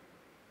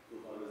so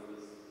far as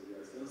this area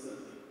is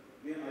concerned.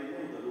 I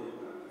know the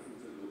roadmap, the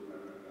future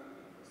roadmap and plan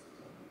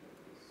of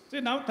Prasar.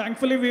 See, now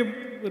thankfully we've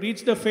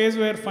reached the phase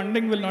where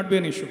funding will not be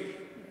an issue.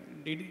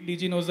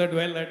 DG knows that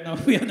well, that now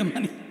we have the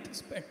money to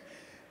spend.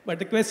 But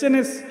the question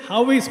is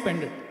how we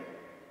spend it.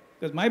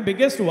 Because my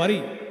biggest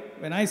worry,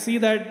 when I see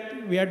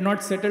that we had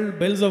not settled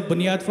bills of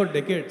bunyad for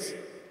decades,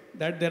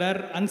 that there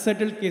are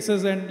unsettled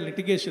cases and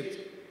litigations,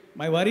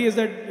 my worry is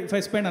that if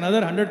I spend another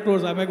 100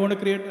 crores, am I going to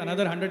create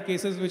another 100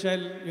 cases which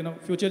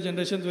future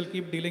generations will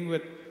keep dealing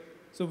with?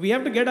 So we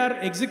have to get our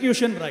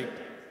execution right.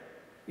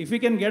 If we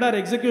can get our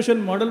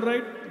execution model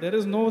right, there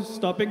is no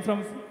stopping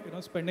from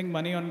spending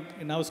money on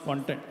in-house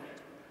content.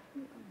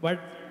 But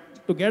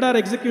to get our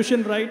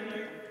execution right,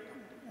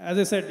 as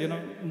I said,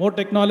 more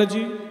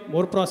technology,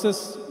 more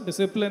process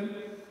discipline,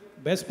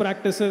 best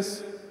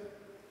practices,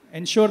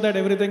 ensure that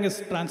everything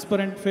is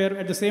transparent, fair,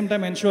 at the same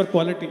time ensure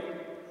quality.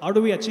 How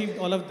do we achieve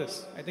all of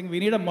this? I think we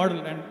need a model,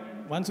 and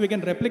once we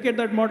can replicate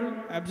that model,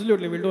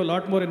 absolutely, we'll do a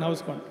lot more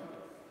in-house content.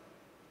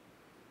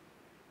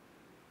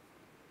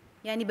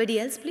 Yeah,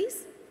 anybody else,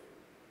 please?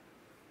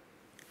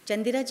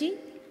 Chandira ji?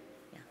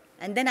 Yeah.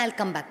 And then I'll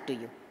come back to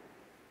you.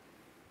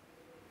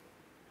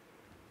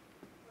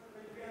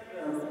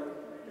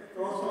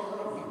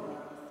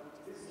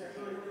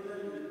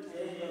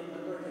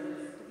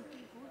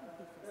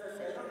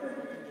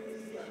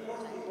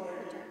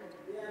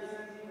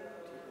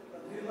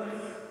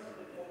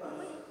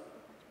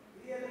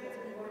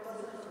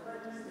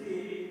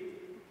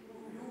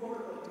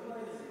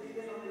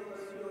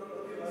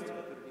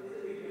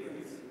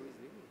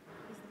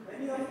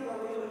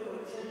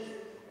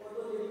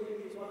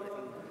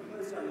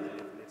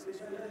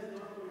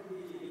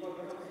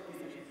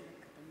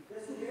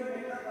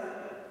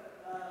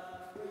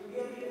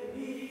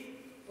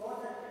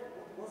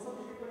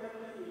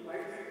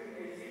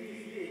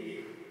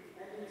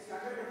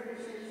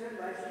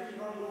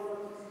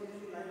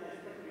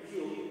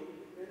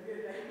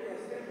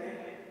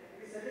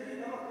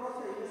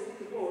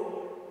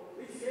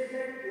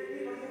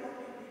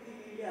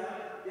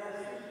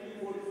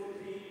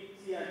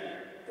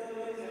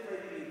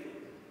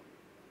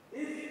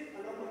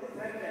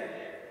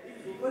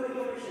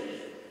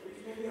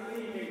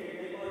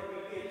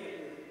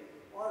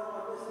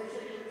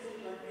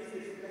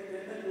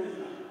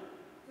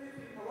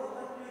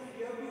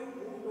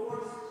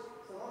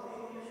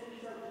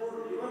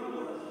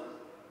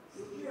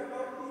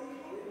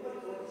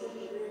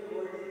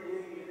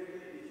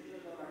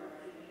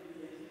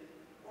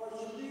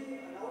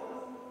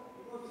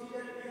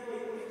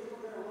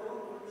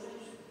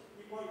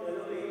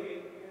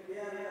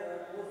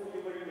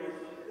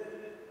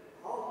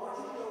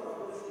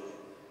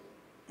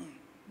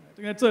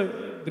 That's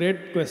a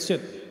great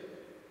question.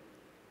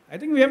 I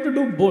think we have to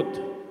do both.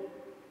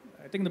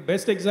 I think the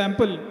best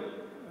example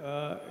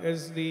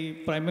is the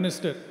Prime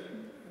Minister,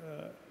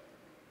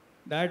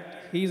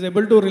 that he is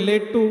able to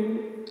relate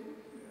to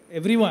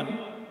everyone,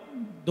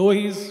 though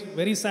he is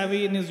very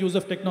savvy in his use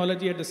of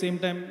technology, at the same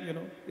time,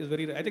 is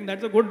very, I think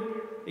that's a good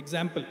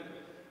example,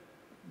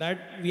 that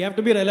we have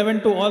to be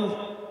relevant to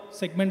all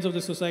segments of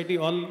the society,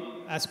 all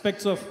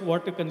aspects of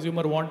what a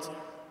consumer wants.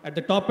 At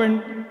the top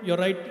end, you're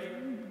right,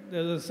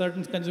 there's a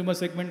certain consumer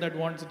segment that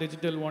wants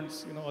digital,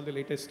 wants all the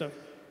latest stuff.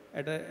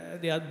 At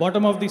the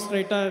bottom of the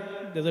strata,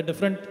 there's a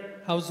different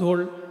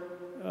household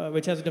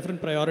which has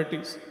different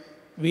priorities.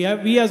 We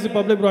as the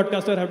public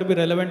broadcaster have to be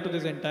relevant to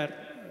this entire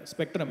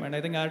spectrum, and I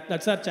think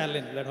that's our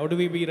challenge. That how do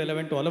we be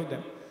relevant to all of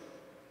them?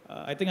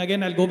 I think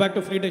again I'll go back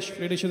to free dish.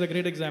 Free dish is a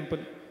great example.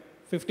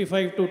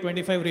 55 to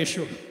 25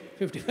 ratio.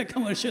 55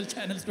 commercial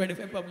channels,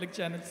 25 public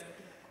channels,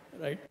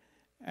 right?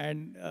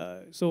 And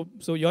so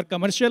your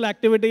commercial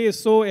activity is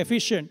so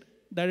efficient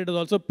that it is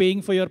also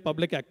paying for your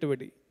public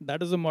activity.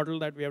 That is the model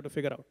that we have to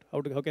figure out.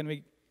 How can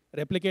we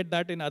replicate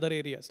that in other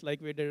areas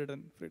like we did it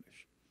in free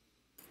dish?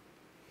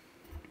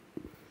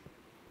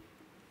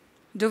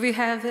 Do we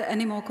have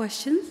any more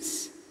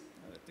questions?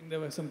 I think there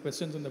were some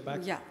questions in the back.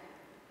 Yeah.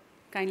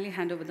 Kindly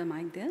hand over the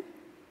mic there.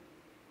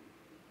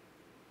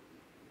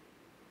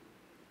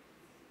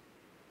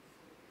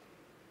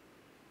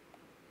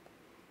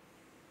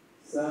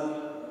 Sir,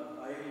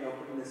 I am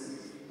Dr.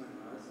 Nassim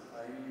Manaz.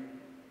 I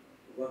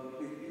work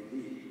with PB.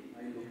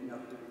 I am looking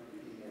after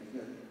PB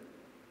National.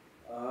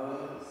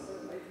 Sir,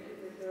 I feel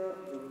that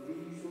we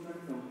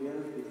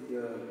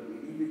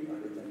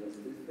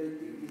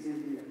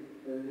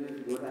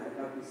the head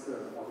of this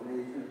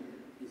organization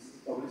is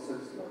public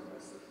service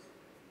broadcaster.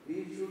 We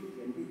should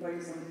identify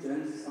some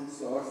channels, some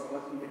slots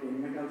for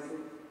entertainment also,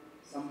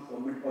 some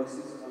government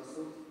policies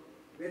also,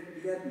 where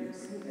we are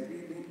mixing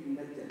everything in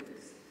the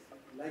channels.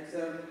 Like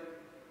sir,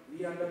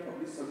 we are the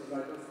public service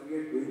broadcasters, we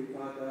are doing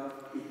for the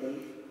people,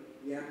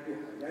 we have to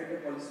highlight the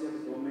policy of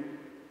the government,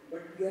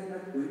 but we are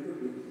not going to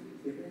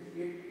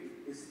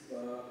differentiate this scheme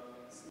from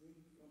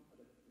other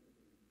people.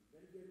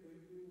 When we are going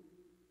to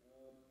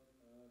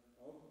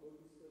talk about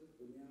this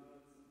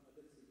Bunyad, some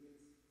other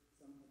serials,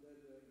 some other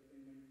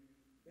entertainment,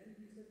 when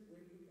we are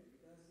going to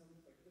telecast some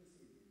particular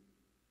serial,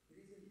 there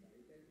is a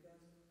live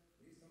telecast,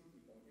 there is some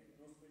important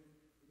announcement,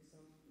 there is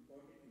some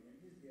important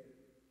event is there.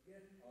 We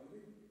are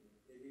always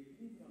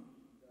deviating from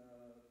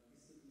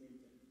this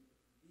main channel.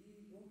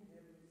 We don't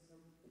have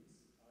some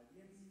fixed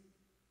audience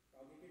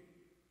targeted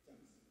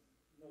chunks.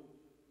 No,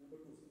 number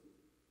two, sir.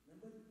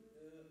 Number two.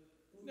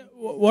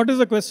 What is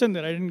the question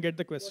there? I didn't get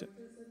the question.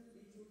 We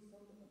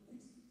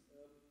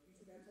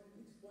should have some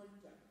fixed point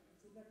chart. We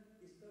should not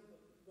disturb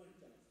fixed point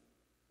charts.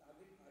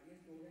 Target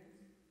audience programs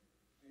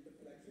and the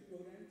flagship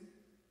programs,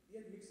 we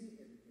are mixing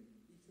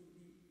everything. It should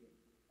be here.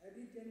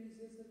 Every channel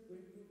is just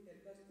going to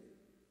telecast film.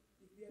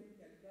 If we have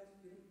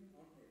telecast film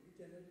on every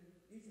channel,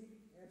 we should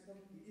have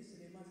some PD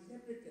cinema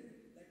separate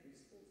channel, like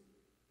this sports.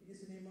 PD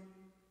cinema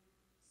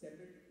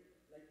separate,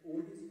 like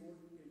old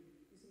sports film.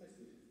 This is my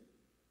suggestion.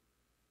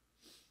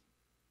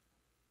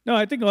 No,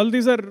 I think all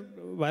these are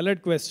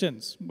valid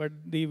questions, but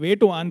the way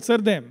to answer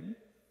them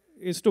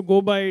is to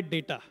go by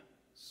data.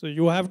 So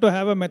you have to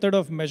have a method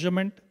of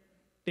measurement,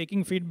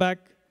 taking feedback,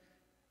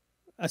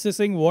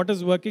 assessing what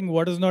is working,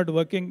 what is not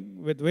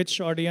working, with which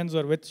audience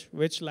or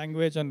which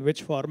language and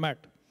which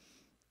format,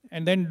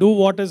 and then do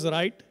what is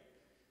right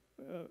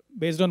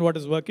based on what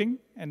is working,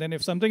 and then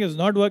if something is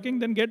not working,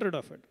 then get rid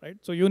of it, right?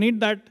 So you need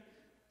that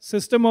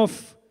system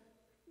of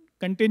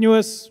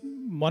continuous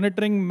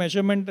monitoring,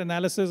 measurement,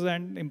 analysis,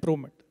 and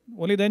improvement.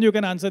 Only then you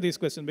can answer these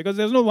questions, because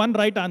there's no one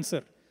right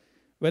answer.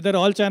 Whether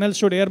all channels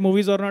should air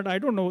movies or not, I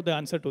don't know the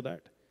answer to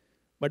that.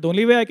 But the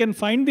only way I can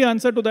find the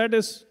answer to that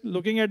is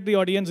looking at the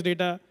audience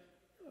data,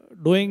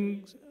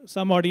 doing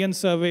some audience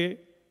survey,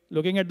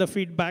 looking at the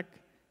feedback,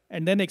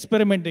 and then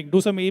experimenting, do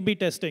some A/B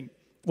testing.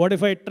 What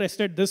if I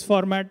tested this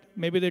format?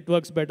 Maybe it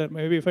works better.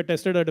 Maybe if I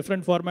tested a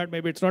different format,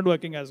 maybe it's not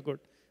working as good,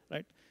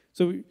 right?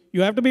 So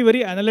you have to be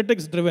very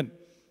analytics driven.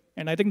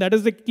 And I think that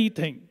is the key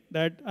thing,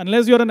 that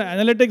unless you're an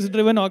analytics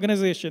driven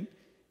organization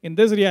in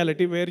this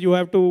reality where you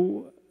have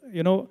to,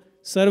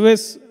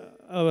 service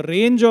a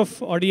range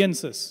of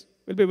audiences,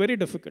 will be very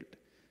difficult.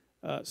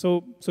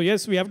 So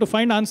yes, we have to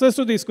find answers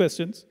to these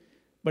questions,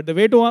 but the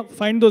way to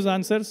find those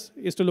answers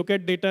is to look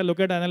at data, look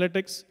at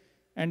analytics,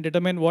 and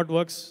determine what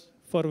works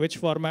for which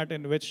format,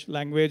 in which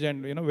language,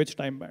 and which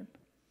time band.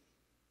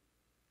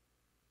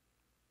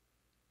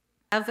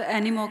 Have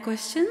any more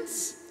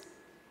questions?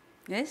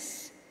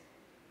 Yes?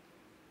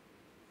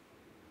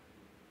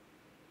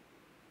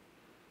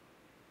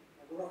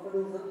 Good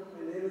afternoon, sir.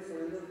 My name is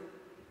Surendra.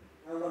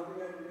 I am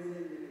working at PB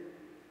Shashi.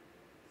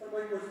 Sir,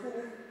 my question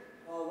is,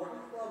 what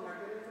is the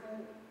mechanism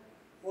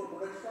for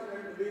production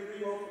and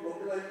delivery of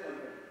localized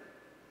content?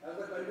 As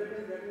the content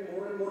is getting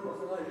more and more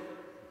personalized,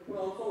 people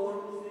also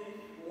want to see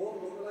more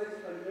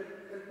localized content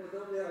and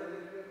preserve their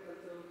identity and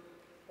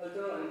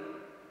cultural identity.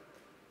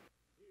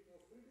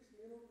 Free dish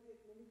may not be a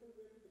economical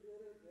way to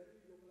deliver a very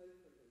localized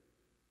content.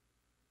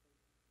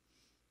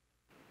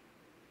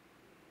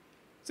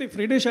 See,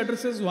 free dish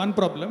addresses one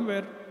problem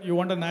where you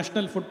want a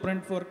national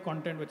footprint for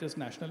content which is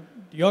national.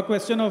 Your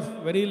question of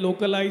very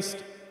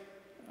localized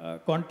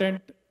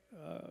content,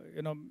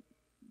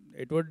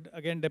 it would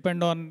again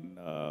depend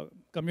on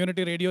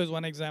community radio is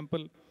one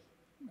example.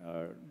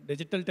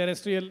 Digital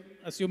terrestrial,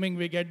 assuming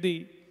we get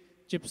the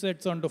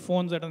chipsets onto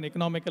phones at an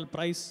economical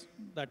price,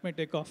 that may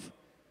take off.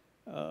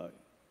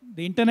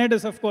 The internet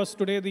is, of course,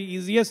 today the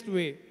easiest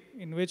way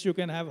in which you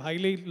can have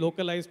highly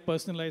localized,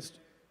 personalized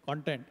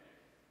content.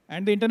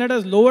 And the internet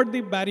has lowered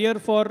the barrier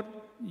for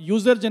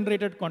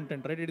user-generated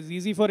content, right? It is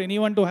easy for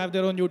anyone to have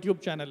their own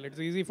YouTube channel. It's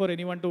easy for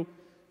anyone to,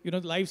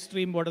 live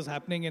stream what is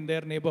happening in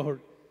their neighborhood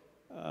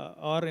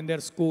or in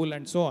their school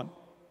and so on.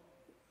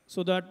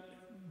 So that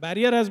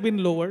barrier has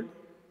been lowered.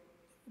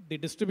 The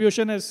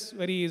distribution is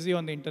very easy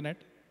on the internet.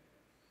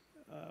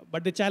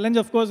 But the challenge,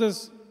 of course,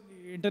 is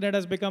the internet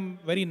has become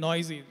very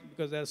noisy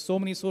because there are so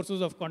many sources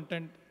of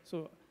content.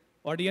 So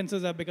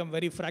audiences have become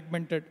very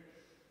fragmented.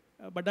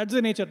 But that's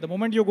the nature. The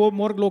moment you go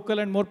more local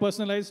and more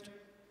personalized,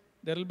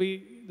 there will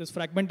be this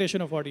fragmentation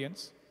of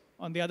audience.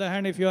 On the other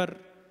hand, if you are,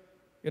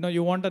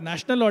 you want a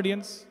national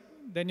audience,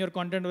 then your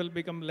content will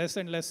become less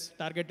and less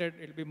targeted.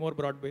 It will be more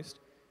broad-based.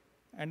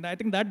 And I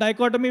think that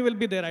dichotomy will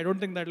be there. I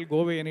don't think that will go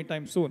away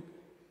anytime soon.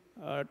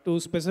 To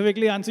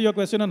specifically answer your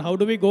question on how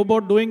do we go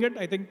about doing it,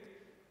 I think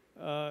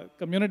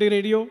community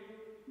radio,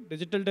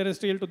 digital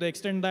terrestrial, to the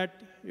extent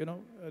that,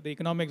 the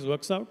economics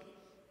works out.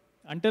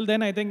 Until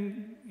then, I think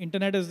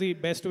internet is the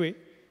best way.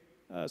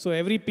 So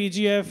every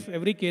PGF,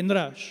 every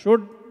Kendra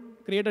should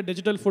create a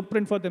digital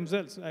footprint for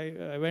themselves.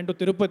 I went to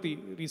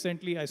Tirupati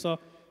recently. I saw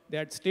They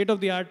had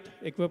state-of-the-art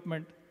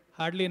equipment,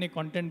 hardly any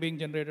content being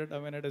generated. I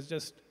mean, it is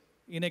just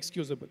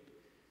inexcusable.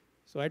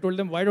 So I told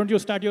them, why don't you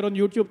start your own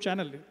YouTube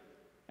channel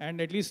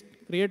and at least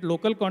create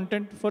local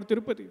content for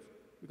Tirupati?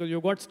 Because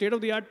you've got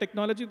state-of-the-art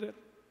technology there.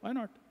 Why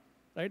not?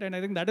 Right? And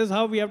I think that is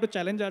how we have to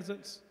challenge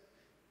ourselves.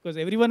 Because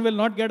everyone will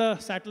not get a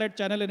satellite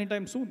channel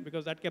anytime soon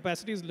because that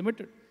capacity is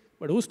limited.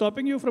 But who's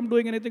stopping you from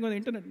doing anything on the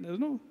internet? There's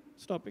no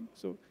stopping.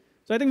 So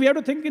I think we have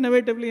to think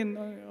innovatively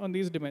on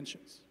these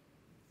dimensions.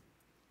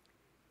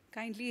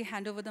 Kindly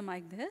hand over the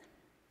mic there.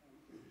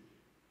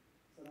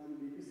 Sir, I'm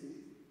BPC.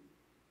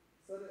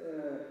 Sir,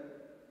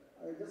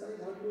 I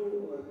want to,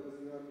 because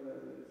you have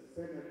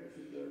said that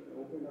we should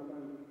open up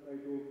and try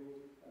to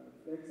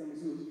flag some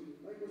issues.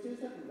 My question is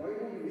that why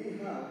don't we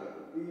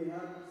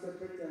have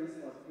separate channels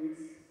for kids,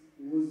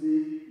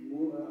 music,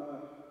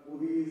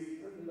 movies,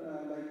 and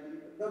like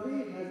the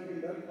way it has been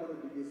done for the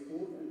BD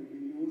Sport and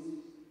BD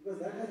News, because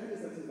that has been a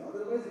success.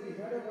 Otherwise, we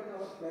had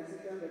our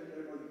flagship channel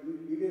that was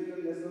BD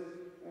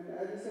Network, and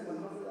as Mr.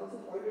 Manhas has also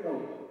pointed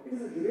out, it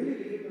is a really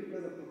difficult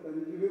because of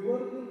the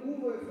viewer will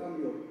move away from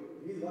you.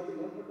 He is watching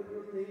one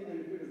particular thing, and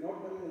if it is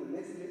not coming in the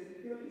next day,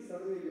 he will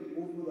suddenly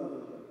move to the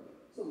other one.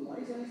 So my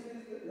challenge is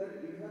that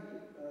we have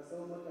so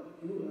much of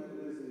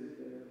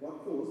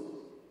workforce.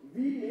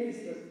 We may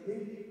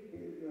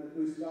think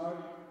to start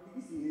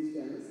these niche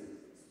channels,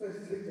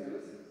 specific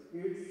channels,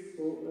 kids,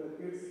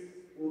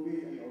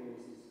 hobbies, and all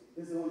those things.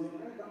 This is one thing.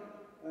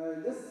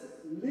 And just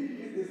link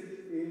with this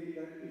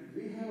that if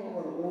we have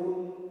our own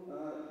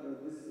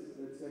this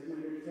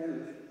segmented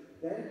channels,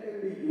 that can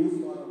be used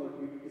for our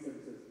PPT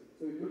services.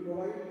 So it will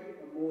provide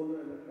more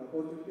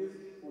opportunities,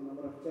 more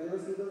number of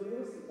channels to the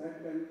viewers that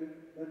can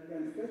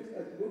fetch a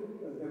good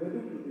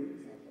revenue to the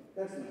channel.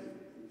 That's my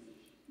suggestion.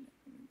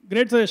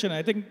 Great suggestion.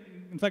 I think,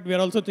 in fact, we are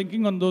also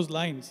thinking on those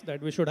lines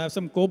that we should have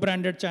some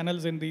co-branded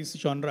channels in these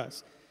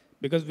genres.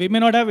 Because we may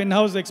not have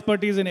in-house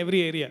expertise in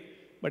every area.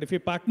 But if we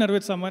partner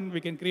with someone, we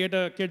can create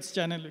a kids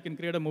channel, we can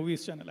create a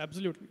movies channel.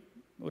 Absolutely.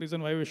 No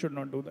reason why we should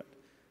not do that.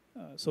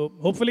 So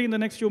hopefully in the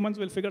next few months,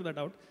 we'll figure that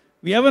out.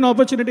 We have an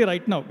opportunity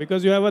right now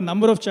because you have a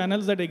number of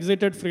channels that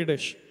exited free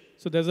dish.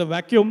 So there's a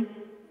vacuum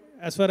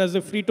as far as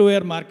the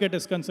free-to-air market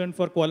is concerned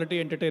for quality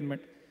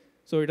entertainment.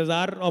 So it is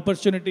our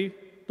opportunity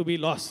to be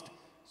lost.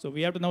 So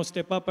we have to now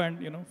step up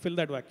and fill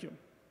that vacuum.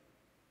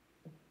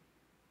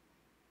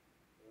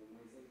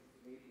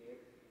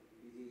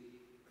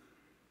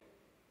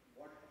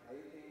 What I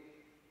think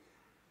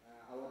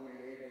our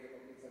mandate as a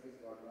public service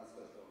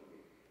broadcaster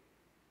probably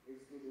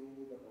is to do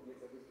the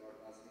public service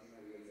broadcasting in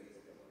a real sense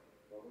of the word.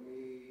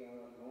 Probably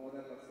no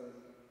other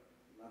person,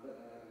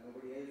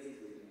 nobody else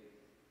is doing it.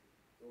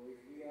 So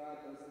if we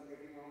are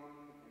concentrating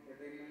on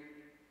entertainment,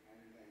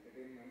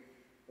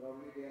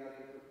 probably there are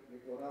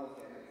plethora of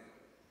channels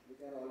which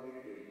are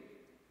already doing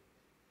it.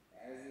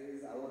 As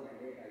is our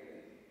mandate, I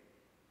think.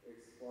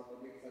 It's for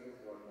public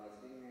service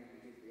broadcasting and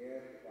which is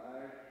there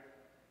required,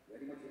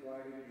 very much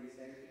required in these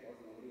times because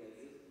nobody else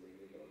is doing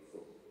it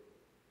also.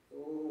 So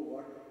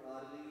what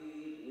are we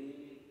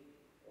doing?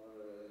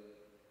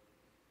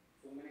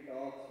 So many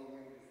talks, so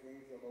many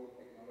things about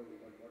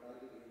technology, but what are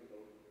we doing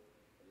about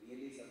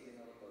really serving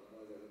our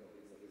purpose as a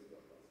public service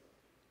broadcaster?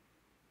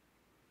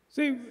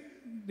 See,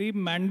 the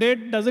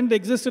mandate doesn't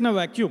exist in a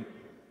vacuum,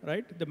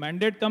 right? The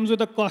mandate comes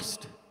with a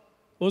cost.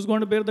 Who's going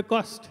to bear the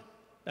cost?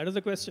 That is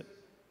the question.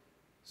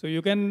 So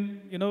you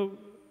can,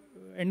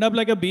 end up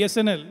like a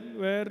BSNL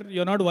where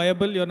you're not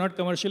viable, you're not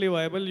commercially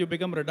viable, you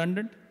become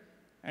redundant,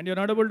 and you're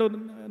not able to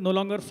no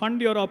longer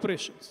fund your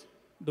operations.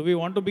 Do we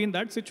want to be in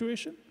that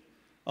situation?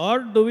 Or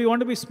do we want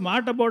to be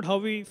smart about how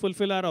we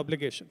fulfill our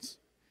obligations,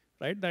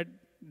 right? That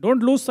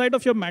don't lose sight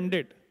of your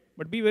mandate,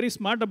 but be very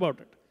smart about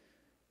it.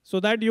 So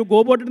that you go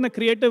about it in a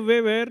creative way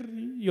where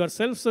you are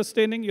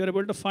self-sustaining, you're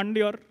able to fund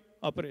your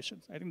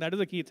operations. I think that is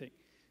the key thing.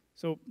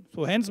 So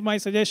hence my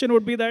suggestion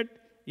would be that,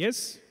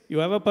 yes, you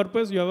have a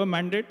purpose, you have a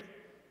mandate,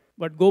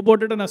 but go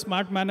about it in a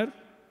smart manner.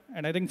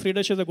 And I think Free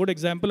Dish is a good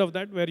example of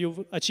that, where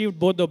you've achieved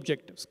both the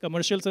objectives,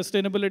 commercial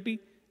sustainability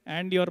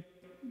and your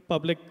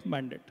public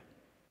mandate.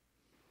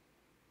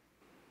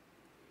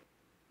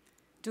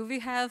 Do we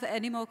have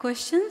any more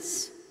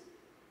questions?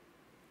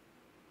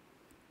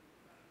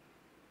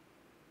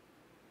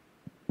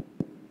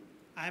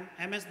 I'm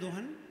MS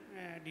Dohan,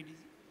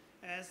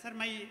 DDG. Sir,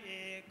 my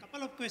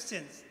couple of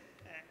questions.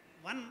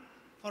 One,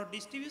 for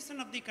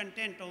distribution of the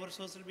content over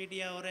social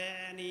media or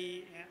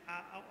any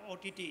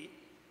OTT,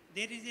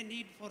 there is a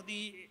need for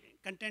the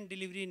content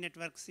delivery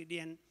network,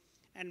 CDN.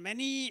 And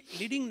many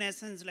leading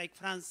nations like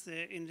France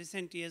in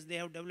recent years, they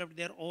have developed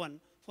their own.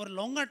 For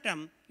longer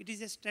term, it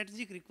is a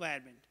strategic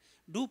requirement.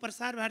 Do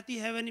Prasar Bharati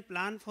have any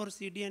plan for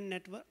CDN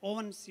network,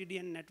 own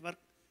CDN network,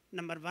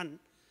 number one?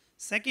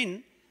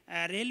 Second,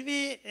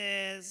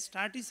 railway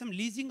started some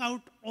leasing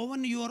out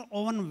your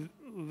own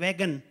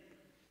wagon.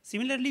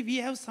 Similarly, we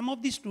have some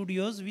of the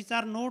studios which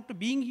are not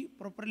being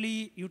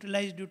properly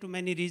utilized due to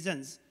many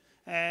reasons.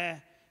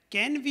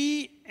 Can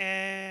we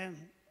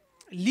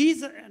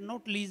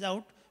not lease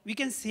out, we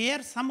can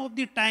share some of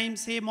the time,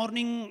 say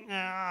morning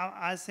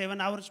 7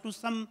 hours to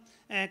some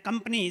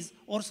companies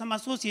or some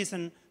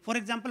association. For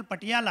example,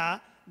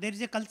 Patiala, there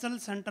is a cultural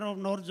center of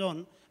North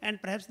Zone,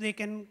 and perhaps they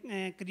can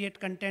create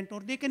content,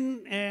 or they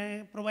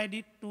can provide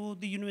it to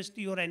the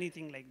university or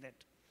anything like that,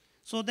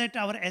 so that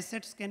our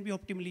assets can be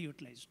optimally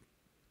utilized.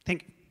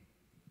 Thank you.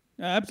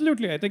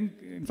 Absolutely. I think,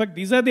 in fact,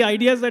 these are the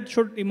ideas that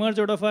should emerge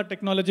out of our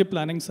technology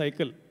planning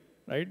cycle,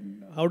 right?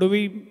 How do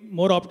we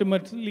more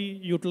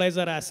optimally utilize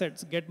our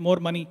assets, get more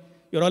money?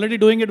 You're already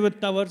doing it with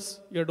towers.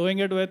 You're doing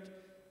it with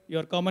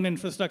your common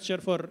infrastructure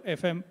for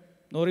FM.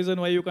 No reason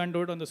why you can't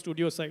do it on the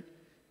studio side.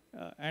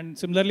 And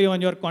similarly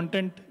on your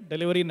content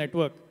delivery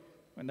network.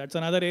 And that's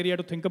another area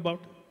to think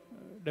about,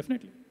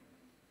 definitely.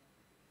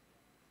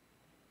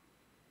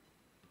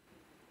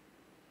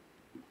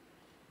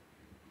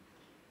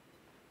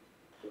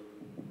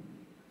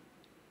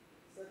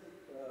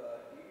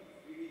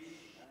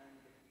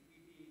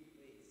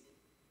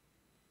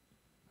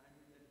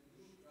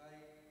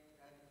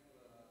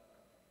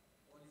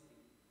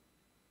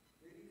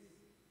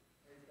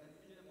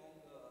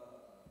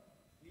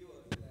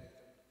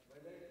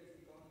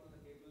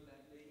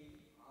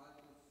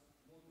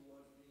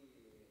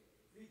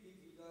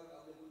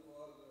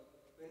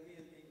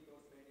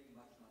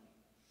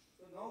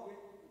 Now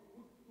with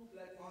two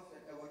platforms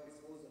at our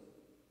disposal,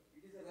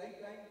 it is the right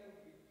time to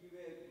give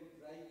a good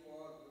drive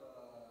for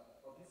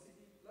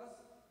publicity, plus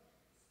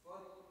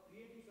for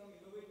creating some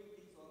innovative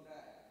things on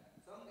that,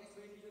 some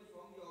expenditure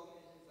from the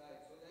organization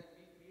side, so that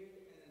we create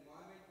an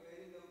environment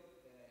wherein the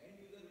end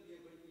user will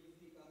be able to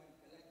easily come and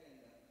collect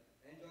and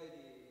enjoy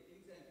the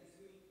things, and this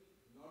will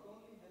not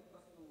only help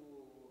us to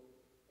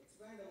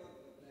expand our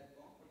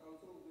platform, but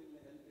also will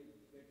help it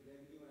get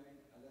revenue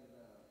and other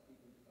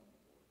people to come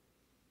forward.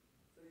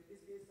 So in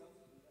this case, some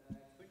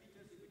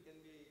expenditures if it can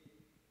be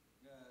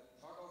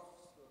thought of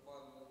for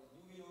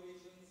new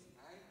innovations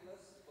and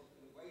plus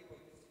wide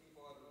publicity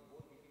for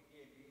both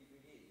DPT and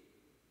DDPD.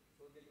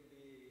 So that will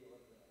be our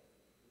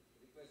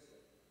request.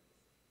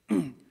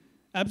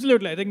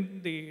 Absolutely. I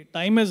think the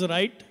time is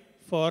right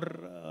for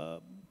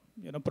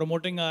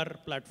promoting our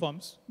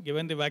platforms,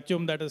 given the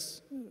vacuum that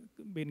has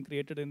been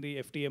created in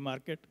the FTA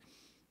market.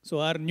 So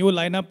our new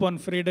lineup on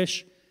Free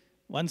Dish,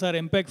 once our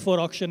MPEG 4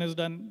 auction is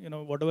done,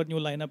 whatever new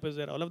lineup is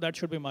there, all of that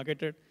should be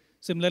marketed.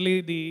 Similarly,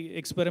 the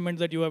experiments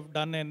that you have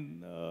done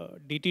in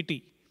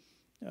DTT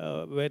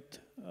with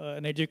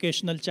an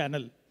educational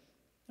channel,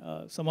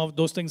 some of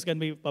those things can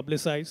be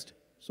publicized.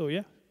 So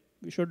yeah,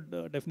 we should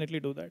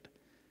definitely do that.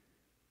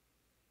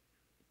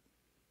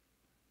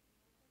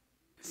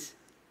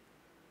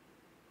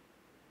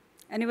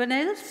 Anyone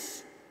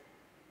else?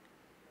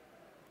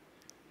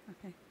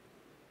 Okay.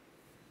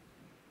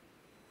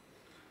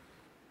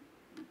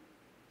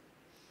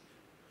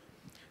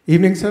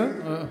 Evening,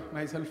 sir.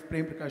 Myself,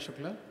 Prem Prakash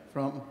Shukla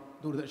from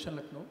Doordarshan,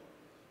 Lucknow.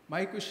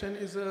 My question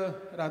is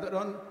rather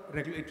on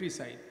regulatory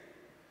side.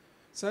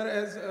 Sir,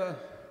 as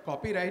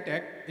Copyright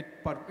Act,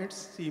 it permits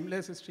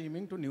seamless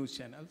streaming to news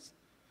channels.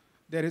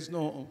 There is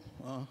no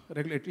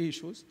regulatory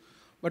issues.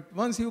 But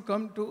once you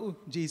come to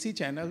GC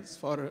channels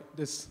for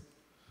this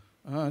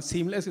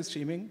seamless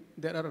streaming,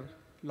 there are a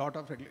lot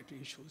of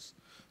regulatory issues.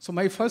 So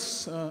my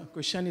first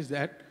question is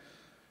that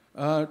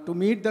to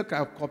meet the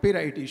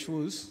copyright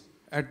issues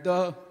at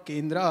the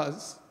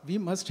Kendras, we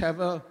must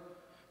have a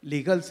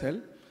legal cell.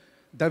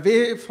 The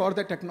way for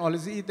the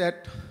technology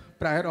that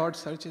prior art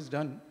search is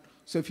done.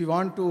 So if you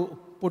want to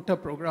put a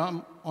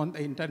program on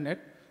the internet,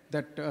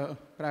 that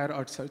prior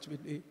art search will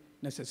be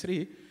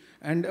necessary.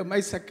 And my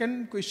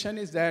second question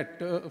is that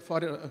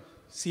for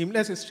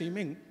seamless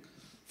streaming,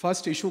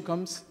 first issue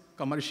comes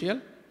commercial,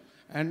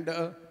 and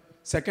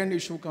second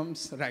issue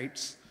comes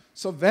rights.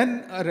 So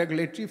when a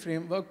regulatory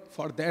framework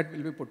for that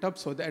will be put up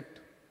so that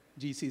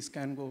GCs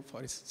can go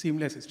for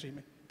seamless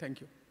streaming? Thank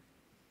you.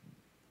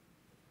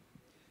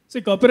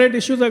 See, copyright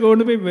issues are going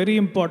to be very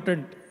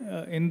important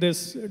in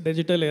this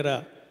digital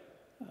era.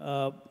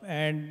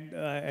 And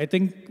I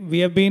think we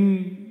have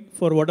been,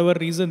 for whatever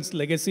reasons,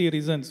 legacy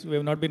reasons, we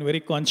have not been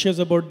very conscious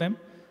about them.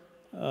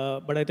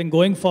 But I think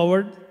going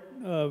forward,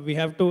 we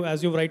have to,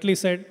 as you rightly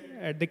said,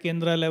 at the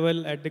Kendra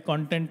level, at the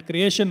content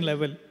creation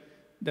level,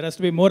 there has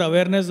to be more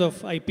awareness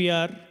of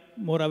IPR,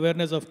 more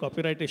awareness of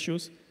copyright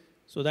issues,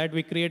 so that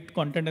we create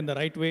content in the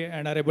right way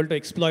and are able to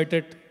exploit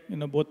it,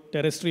 both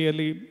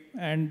terrestrially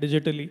and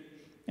digitally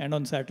and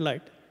on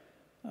satellite.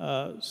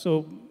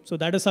 So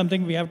that is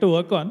something we have to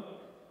work on.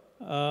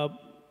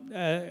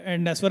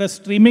 And as far as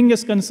streaming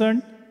is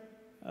concerned,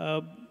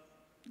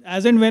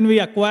 as and when we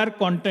acquire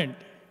content,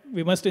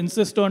 we must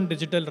insist on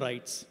digital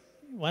rights.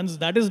 Once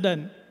that is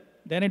done,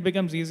 then it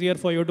becomes easier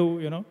for you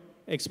to,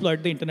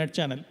 exploit the internet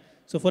channel.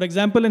 So for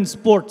example, in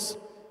sports,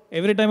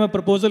 every time a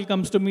proposal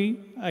comes to me,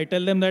 I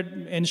tell them that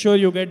ensure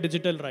you get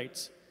digital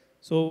rights.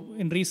 So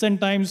in recent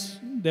times,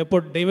 they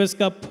put Davis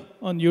Cup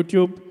on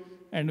YouTube,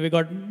 and we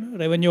got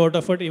revenue out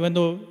of it, even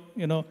though,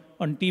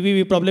 on TV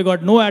we probably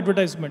got no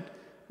advertisement,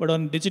 but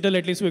on digital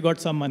at least we got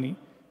some money.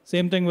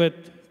 Same thing with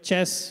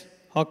chess,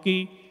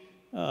 hockey,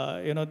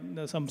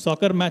 some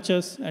soccer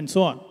matches, and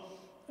so on.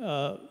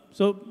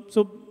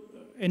 So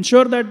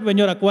ensure that when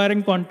you're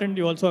acquiring content,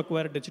 you also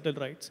acquire digital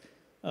rights.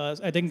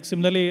 I think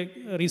similarly,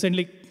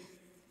 recently,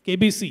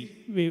 KBC,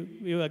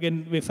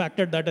 we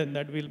factored that in,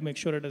 that we'll make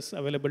sure it is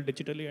available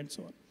digitally and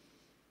so on.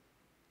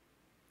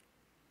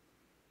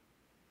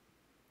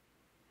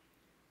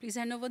 Please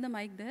hand over the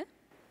mic there.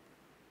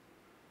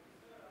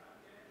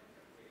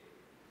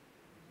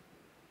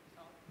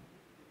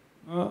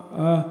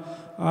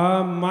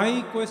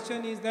 My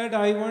question is that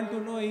I want to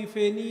know if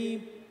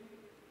any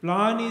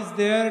plan is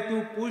there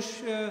to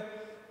push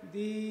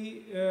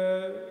the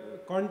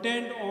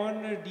content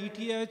on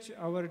DTH,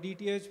 our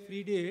DTH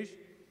free dish,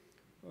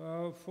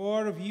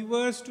 for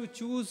viewers to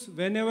choose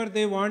whenever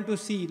they want to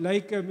see.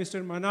 Like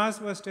Mr.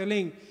 Manas was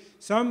telling,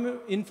 some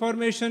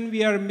information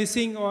we are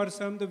missing or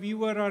some the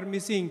viewer are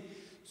missing.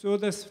 So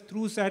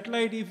through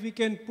satellite, if we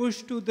can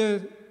push to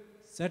the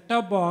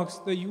set-top box,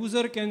 the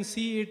user can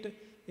see it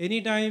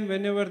anytime,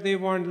 whenever they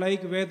want,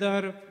 like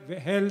weather,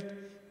 health,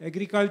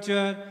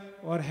 agriculture,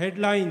 or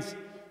headlines.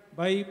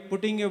 By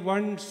putting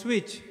one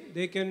switch,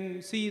 they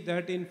can see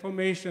that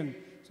information.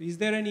 So is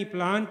there any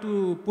plan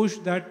to push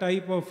that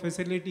type of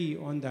facility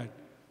on that?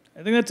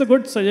 I think that's a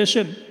good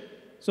suggestion.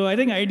 So I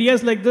think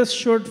ideas like this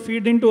should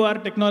feed into our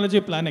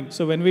technology planning.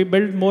 So when we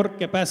build more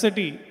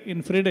capacity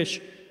in free dish,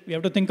 we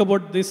have to think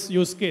about this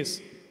use case,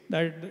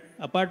 that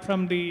apart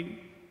from the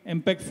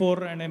MPEG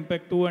 4 and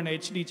MPEG 2 and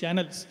HD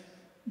channels,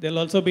 there'll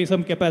also be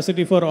some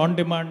capacity for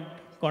on-demand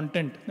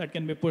content that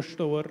can be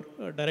pushed over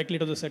directly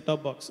to the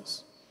set-top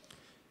boxes.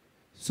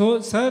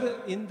 So,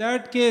 sir, in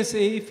that case,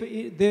 if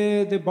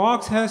the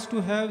box has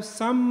to have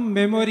some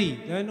memory,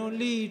 then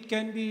only it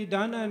can be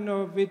done,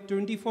 and with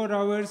 24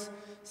 hours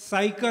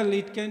cycle,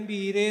 it can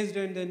be erased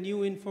and the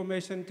new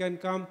information can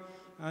come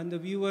and the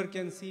viewer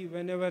can see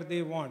whenever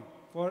they want,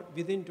 for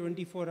within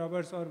 24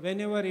 hours or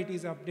whenever it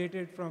is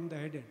updated from the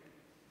headend.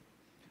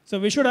 So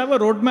we should have a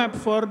roadmap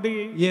for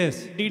the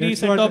DD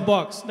set-top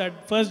box,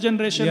 that first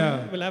generation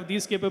will have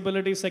these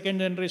capabilities, second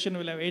generation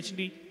will have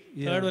HD,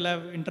 third will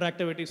have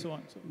interactivity, so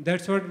on. So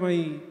that's what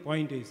my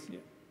point is. Yeah.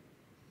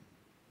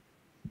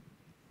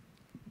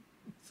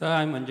 Sir,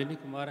 I'm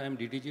Anjani Kumar, I'm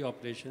DTG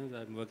Operations,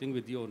 I'm working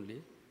with you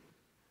only.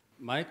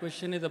 My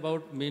question is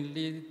about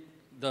mainly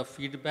the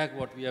feedback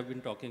what we have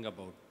been talking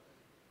about.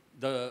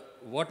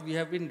 What we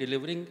have been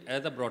delivering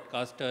as a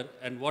broadcaster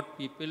and what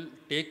people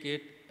take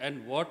it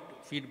and what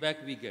feedback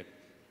we get.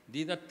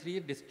 These are three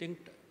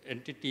distinct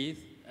entities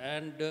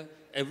and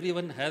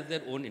everyone has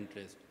their own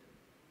interest.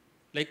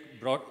 Like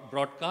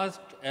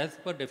broadcast as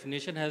per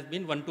definition has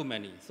been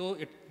one-to-many, so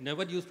it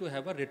never used to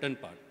have a written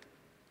part.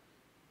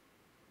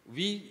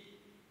 We,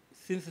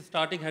 since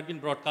starting, had been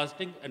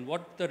broadcasting, and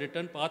what the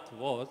written path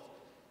was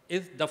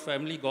is the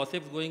family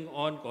gossips going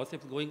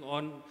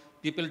on,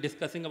 people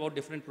discussing about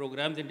different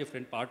programs in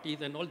different parties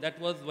and all. That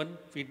was one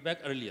feedback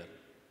earlier.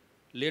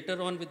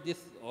 Later on with this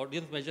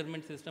audience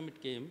measurement system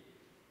it came,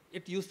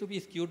 it used to be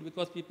skewed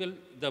because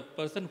the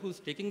person who's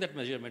taking that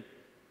measurement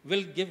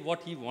will give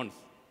what he wants.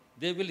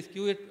 They will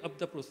skew it up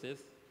the process,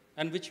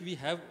 and which we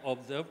have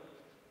observed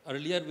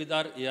earlier with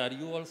our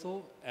ARU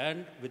also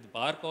and with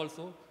BARC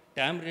also,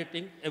 TAM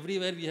rating,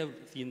 everywhere we have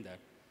seen that.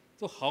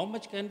 So how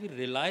much can we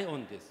rely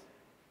on this?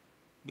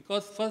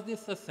 Because first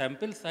the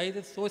sample size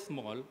is so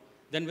small,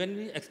 then when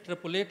we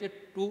extrapolate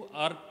it to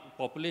our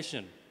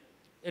population,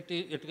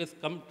 it has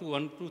come to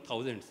 1 to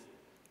thousands.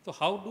 So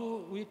how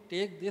do we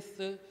take this?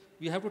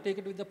 We have to take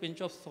it with a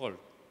pinch of salt.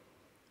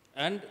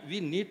 And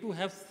we need to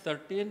have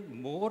certain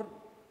more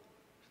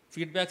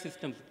feedback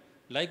systems,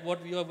 like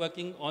what we are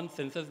working on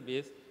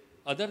census-based.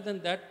 Other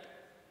than that,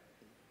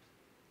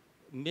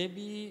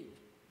 maybe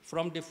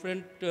from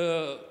different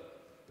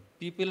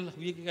people,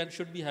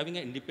 should be having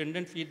an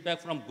independent feedback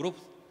from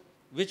groups,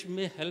 which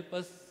may help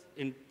us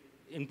in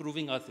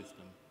improving our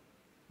system.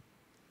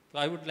 So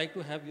I would like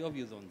to have your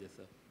views on this,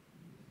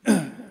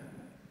 sir.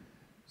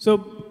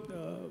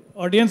 So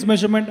audience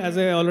measurement, as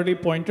I already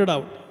pointed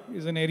out,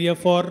 is an area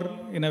for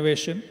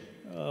innovation.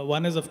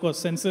 One is, of course,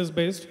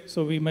 census-based.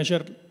 So we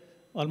measure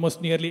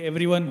almost nearly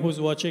everyone who's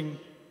watching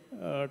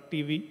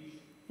TV,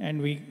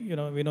 and we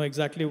know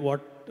exactly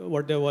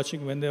what they're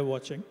watching, when they're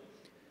watching.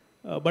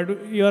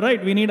 But you're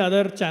right, we need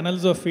other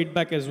channels of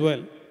feedback as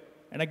well.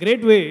 And a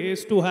great way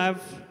is to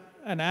have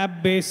an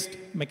app-based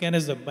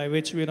mechanism by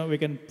which we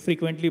can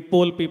frequently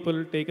poll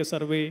people, take a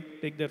survey,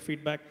 take their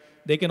feedback.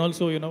 They can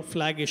also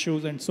flag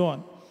issues and so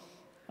on.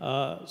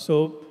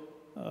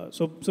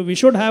 So we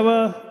should have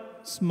a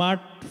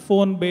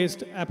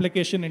smartphone-based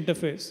application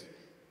interface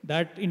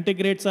that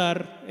integrates our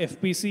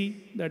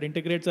FPC, that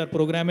integrates our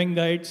programming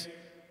guides,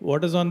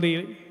 what is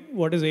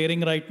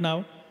airing right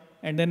now,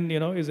 and then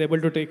is able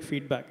to take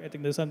feedback. I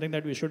think this is something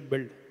that we should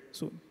build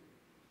soon.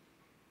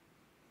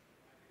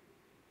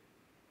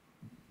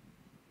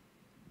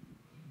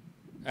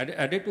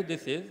 Added to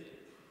this is,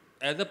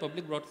 as a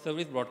public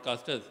service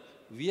broadcasters,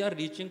 we are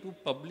reaching to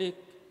public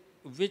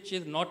which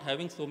is not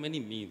having so many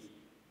means.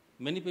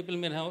 Many people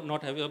may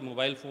not have a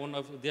mobile phone, or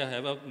if they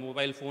have a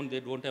mobile phone, they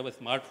don't have a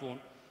smartphone.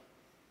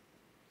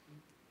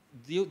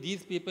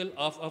 These people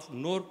of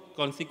no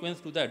consequence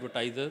to the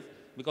advertisers,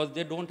 because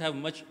they don't have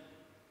much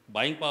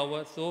buying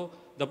power. So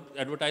the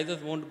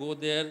advertisers won't go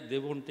there. They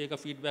won't take a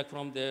feedback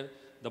from there.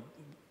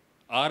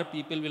 Our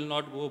people will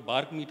not go.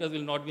 Bark meters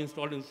will not be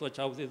installed in such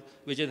houses,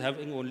 which is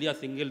having only a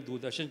single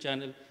Doordarshan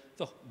channel.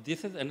 So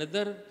this is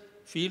another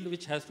field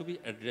which has to be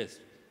addressed.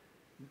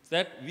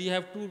 That we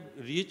have to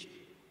reach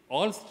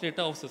all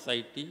strata of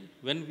society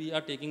when we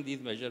are taking these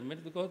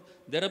measurements, because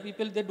there are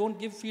people, they don't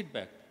give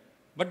feedback,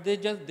 but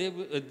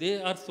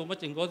they are so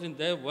much engrossed in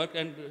their work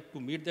and to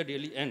meet their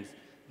daily ends.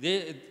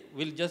 They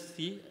will just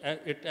see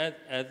it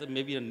as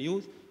maybe a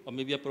news or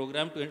maybe a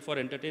program for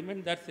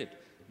entertainment, that's it.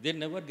 They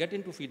never get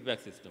into feedback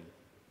system.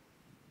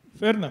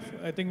 Fair enough.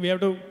 I think we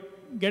have to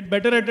get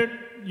better at it,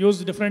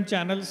 use different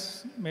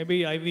channels,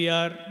 maybe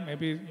IVR,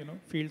 maybe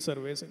field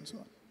surveys and so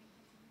on.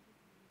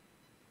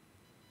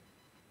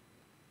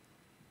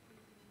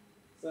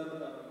 Sir,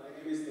 my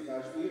name is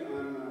Prasar.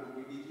 I'm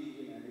DDG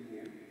in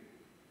NLM.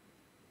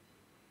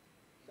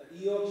 The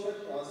e-auction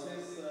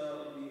process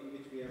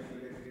which we have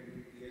conducted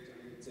in DTH,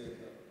 it's a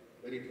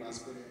very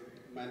transparent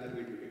manner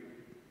we do it.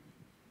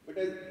 But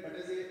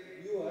as a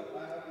viewer,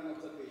 I have an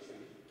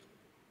observation.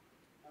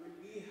 I mean,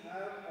 we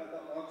have the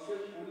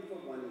auction only for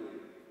 1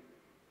 year.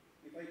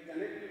 If I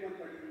connect to one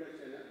particular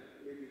channel,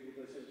 maybe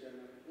Doordarshan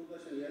channel,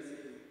 Doordarshan, yes,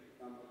 it will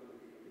come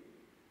automatically.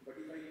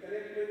 But if I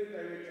connect to any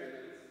private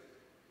channels,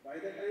 by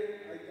the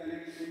time I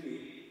connect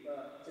fully, the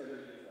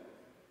channel will off.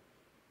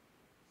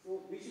 So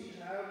we should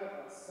have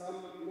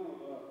some,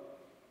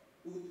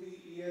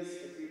 2-3 years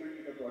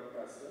agreement with the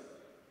broadcaster.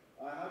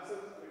 I have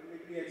some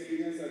regulatory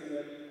experience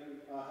earlier,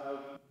 and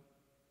I've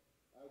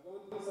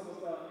gone through some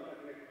of the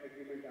internet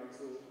agreement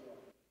also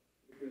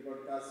between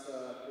broadcast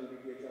and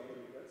DTH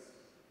operators.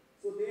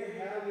 So they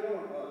have,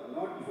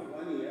 not for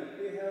 1 year,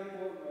 they have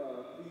for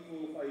 3,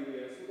 4, 5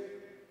 years. So that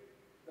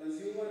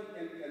consumer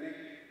can connect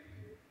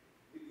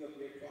with your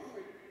platform,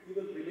 and he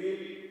will remain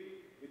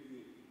with you.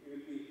 He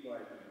will be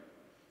loyal.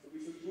 So we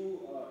should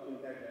do in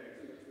that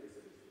direction. That's my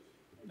suggestion.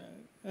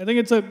 I think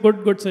it's a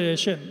good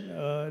suggestion.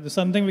 It's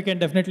something we can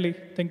definitely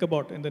think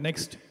about in the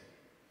next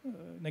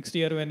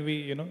year when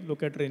we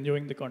look at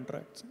renewing the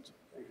contracts.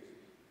 Thank you.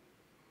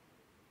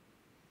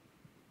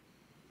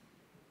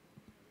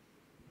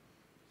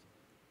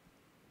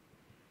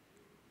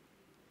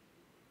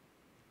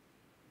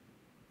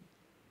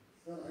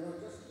 Sir, I was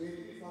just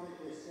waiting for a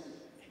question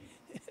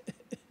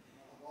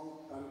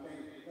about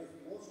content, because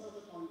most of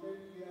the content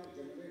we are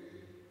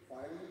generating,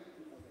 filing,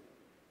 and other.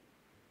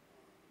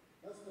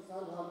 Does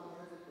Prasar Bharati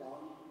has a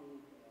plan to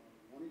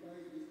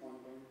monetize this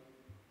content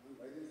on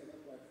various other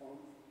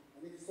platforms?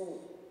 And if so,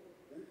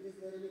 then is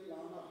there any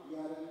plan of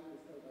DRM,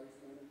 digital rights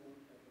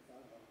management, at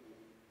Prasar Bharati?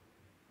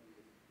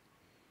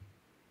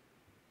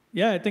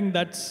 Yeah, I think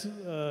that's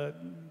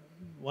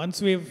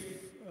once we've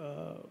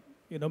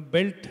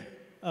built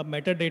a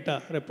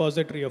metadata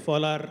repository of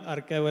all our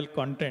archival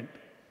content,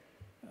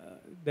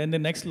 then the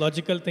next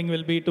logical thing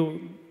will be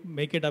to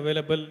make it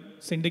available,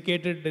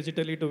 syndicated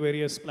digitally to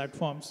various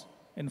platforms,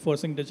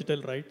 enforcing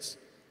digital rights.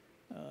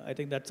 I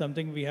think that's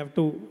something we have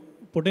to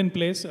put in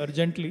place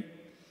urgently.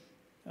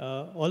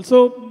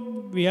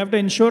 Also, we have to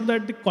ensure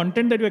that the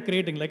content that we're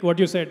creating, like what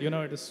you said,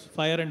 it is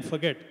fire and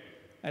forget.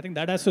 I think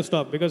that has to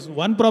stop, because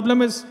one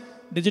problem is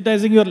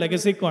digitizing your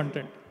legacy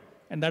content,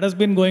 and that has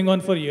been going on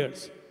for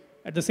years.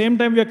 At the same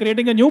time, we are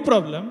creating a new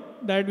problem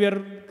that we are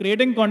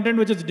creating content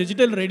which is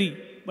digital ready,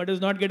 but is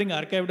not getting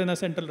archived in a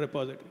central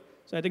repository.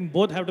 So I think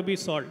both have to be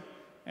solved.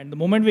 And the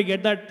moment we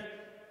get that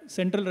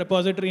central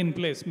repository in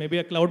place, maybe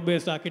a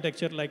cloud-based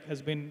architecture like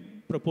has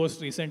been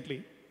proposed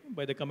recently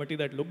by the committee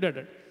that looked at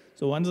it.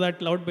 So once that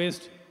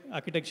cloud-based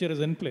architecture is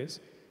in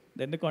place,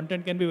 then the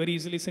content can be very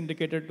easily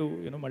syndicated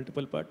to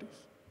multiple parties.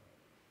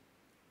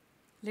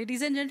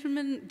 Ladies and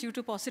gentlemen, due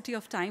to paucity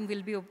of time,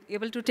 we'll be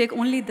able to take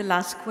only the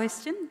last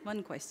question.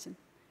 One question.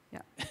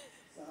 Yeah.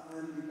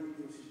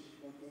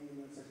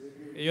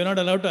 You're not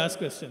allowed to ask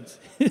questions.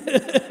 Just a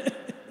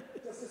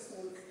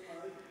small,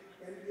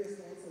 can be a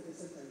small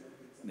suggestion kind of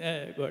thing.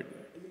 Yeah, good.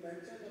 You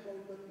mentioned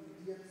about the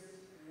PGFs,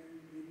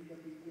 and maybe the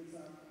PGFs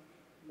are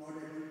not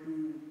able to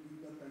keep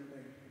the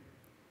content.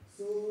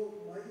 So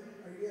my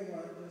idea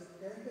was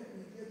just, can the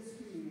PGFs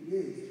be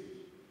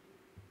engaged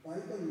by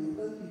the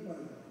local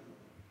people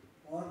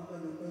or the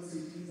local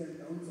cities and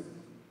towns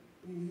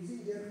in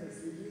using their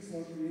facilities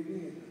for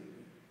creating a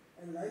content?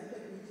 And like the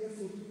PGFs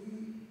would be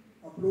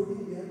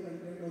uploading their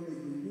content on the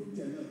YouTube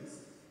channels,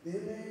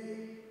 they may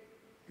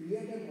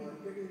create a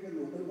market in the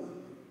local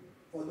market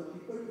for the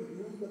people to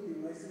use the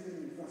premises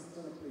and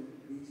infrastructure of the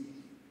BG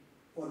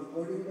for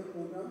recording the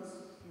programs,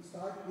 to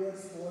start their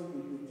small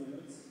YouTube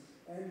channels,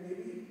 and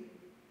maybe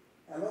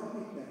along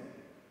with that,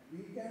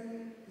 we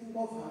can think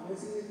of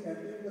harnessing and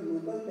tapping the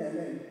local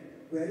talent,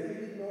 wherein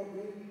we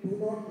do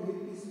not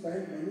need to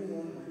spend money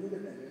on hiring the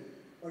talent,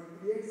 but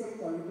create some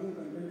quality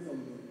content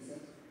from there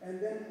itself,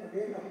 and then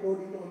again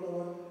upload it on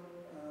our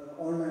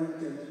online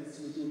channels,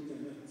 YouTube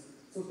channels.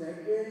 So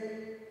that way,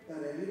 the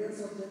relevance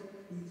of the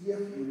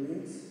PGF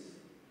remains,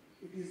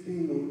 it is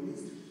being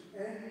noticed,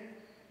 and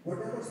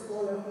whatever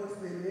small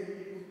efforts they make,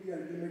 it would be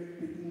ultimately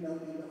picking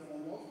up in the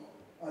form of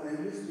Or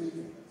every street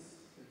famous?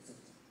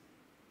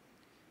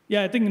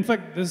 Yeah, I think in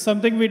fact this is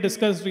something we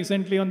discussed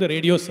recently on the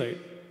radio side,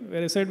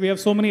 where I said we have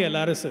so many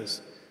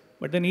LRSs,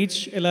 but then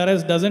each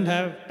LRS doesn't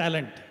have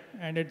talent,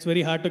 and it's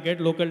very hard to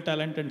get local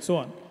talent and so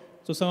on.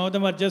 So some of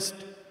them are just,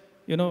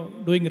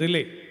 doing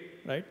relay,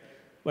 right?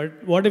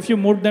 But what if you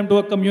moved them to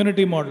a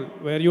community model,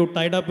 where you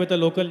tied up with a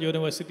local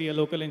university, a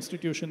local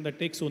institution that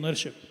takes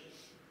ownership,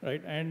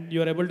 right? And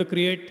you are able to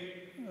create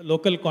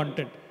local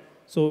content.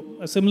 So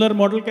a similar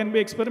model can be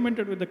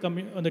experimented with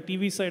on the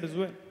TV side as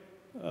well.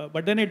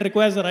 But then it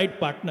requires the right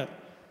partner.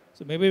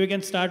 So maybe we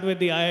can start with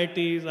the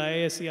IITs,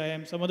 IISc,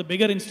 IIM, some of the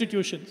bigger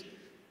institutions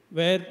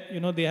where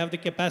they have the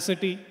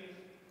capacity,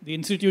 the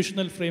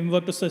institutional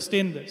framework to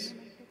sustain this,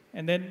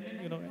 and then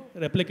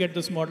replicate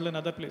this model in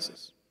other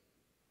places.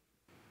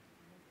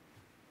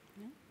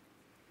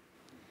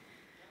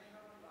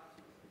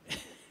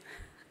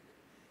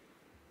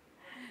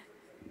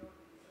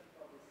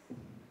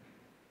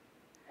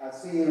 As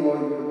CEO,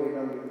 you will wait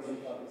on the vision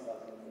for this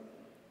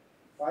organization.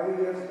 5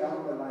 years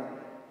down the line,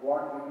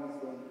 what it is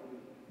going to be,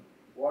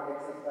 what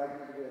excess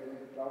factories we are going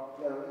to drop.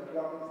 We are only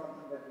dropping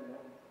something that we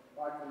know.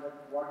 Apart from that,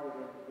 what we are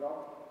going to drop,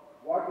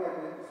 what we are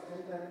going to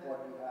strengthen,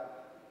 what we have,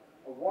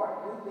 or what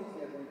new things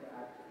we are going to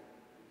add to.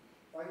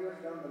 5 years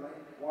down the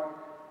line, what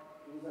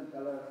hues and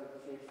colors and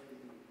shapes do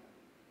we have?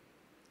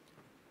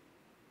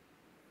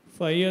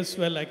 5 years,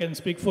 well, I can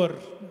speak for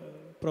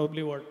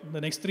probably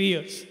the next 3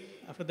 years.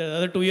 After the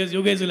other 2 years,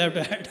 you guys will have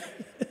to add.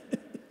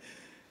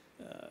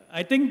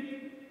 I think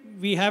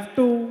we have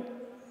to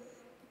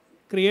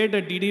create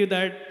a DD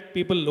that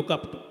people look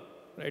up to,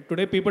 right?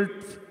 Today, people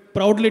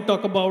proudly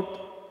talk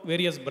about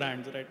various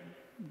brands, right?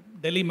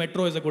 Delhi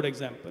Metro is a good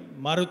example.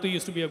 Maruti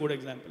used to be a good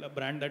example, a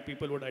brand that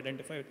people would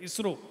identify with.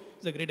 ISRO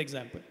is a great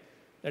example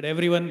that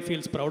everyone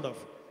feels proud of.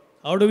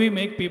 How do we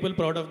make people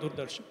proud of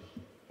Doordarshan?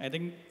 I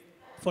think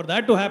for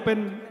that to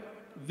happen,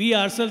 we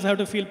ourselves have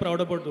to feel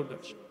proud about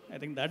Doordarshan. I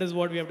think that is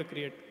what we have to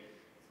create.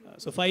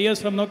 So 5 years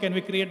from now, can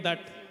we create that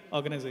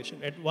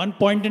organization? At one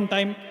point in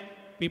time,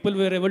 people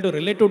were able to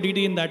relate to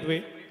DD in that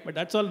way, but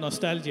that's all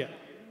nostalgia.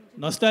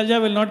 Nostalgia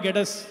will not get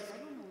us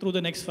through the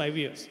next 5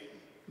 years.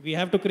 We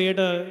have to create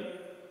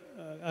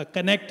a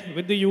connect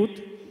with the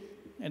youth,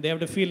 and they have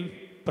to feel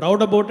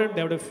proud about it.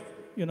 They have to,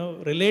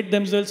 relate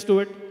themselves to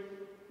it.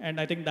 And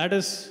I think that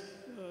is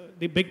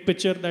the big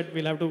picture that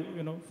we'll have to,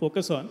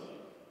 focus on.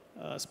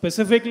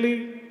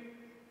 Specifically,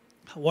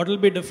 what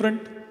will be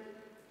different?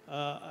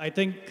 I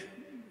think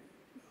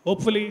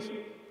hopefully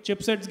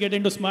chipsets get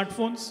into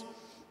smartphones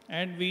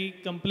and we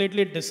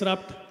completely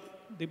disrupt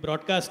the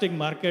broadcasting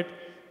market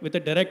with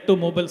a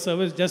direct-to-mobile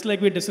service. Just like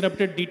we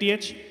disrupted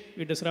DTH,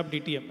 we disrupt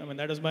DTM. I mean,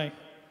 that is my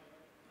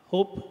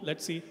hope.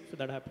 Let's see if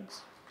that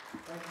happens.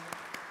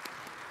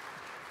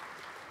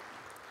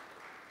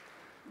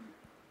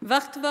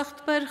 वक्त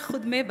वक्त पर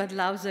खुद में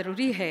बदलाव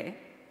ज़रूरी है,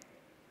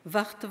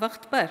 वक्त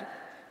वक्त पर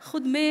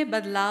खुद में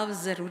बदलाव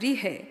ज़रूरी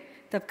है,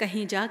 तब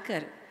कहीं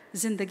जाकर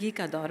ज़िंदगी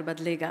का दौर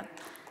बदलेगा.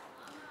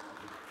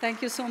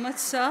 Thank you so much,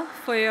 sir,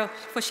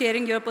 for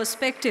sharing your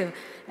perspective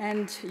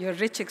and your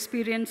rich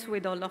experience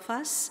with all of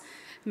us.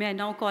 May I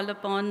now call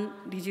upon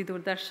DG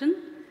Doordarshan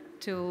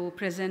to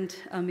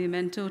present a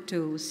memento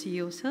to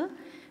CEO, sir,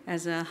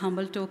 as a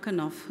humble token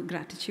of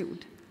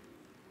gratitude.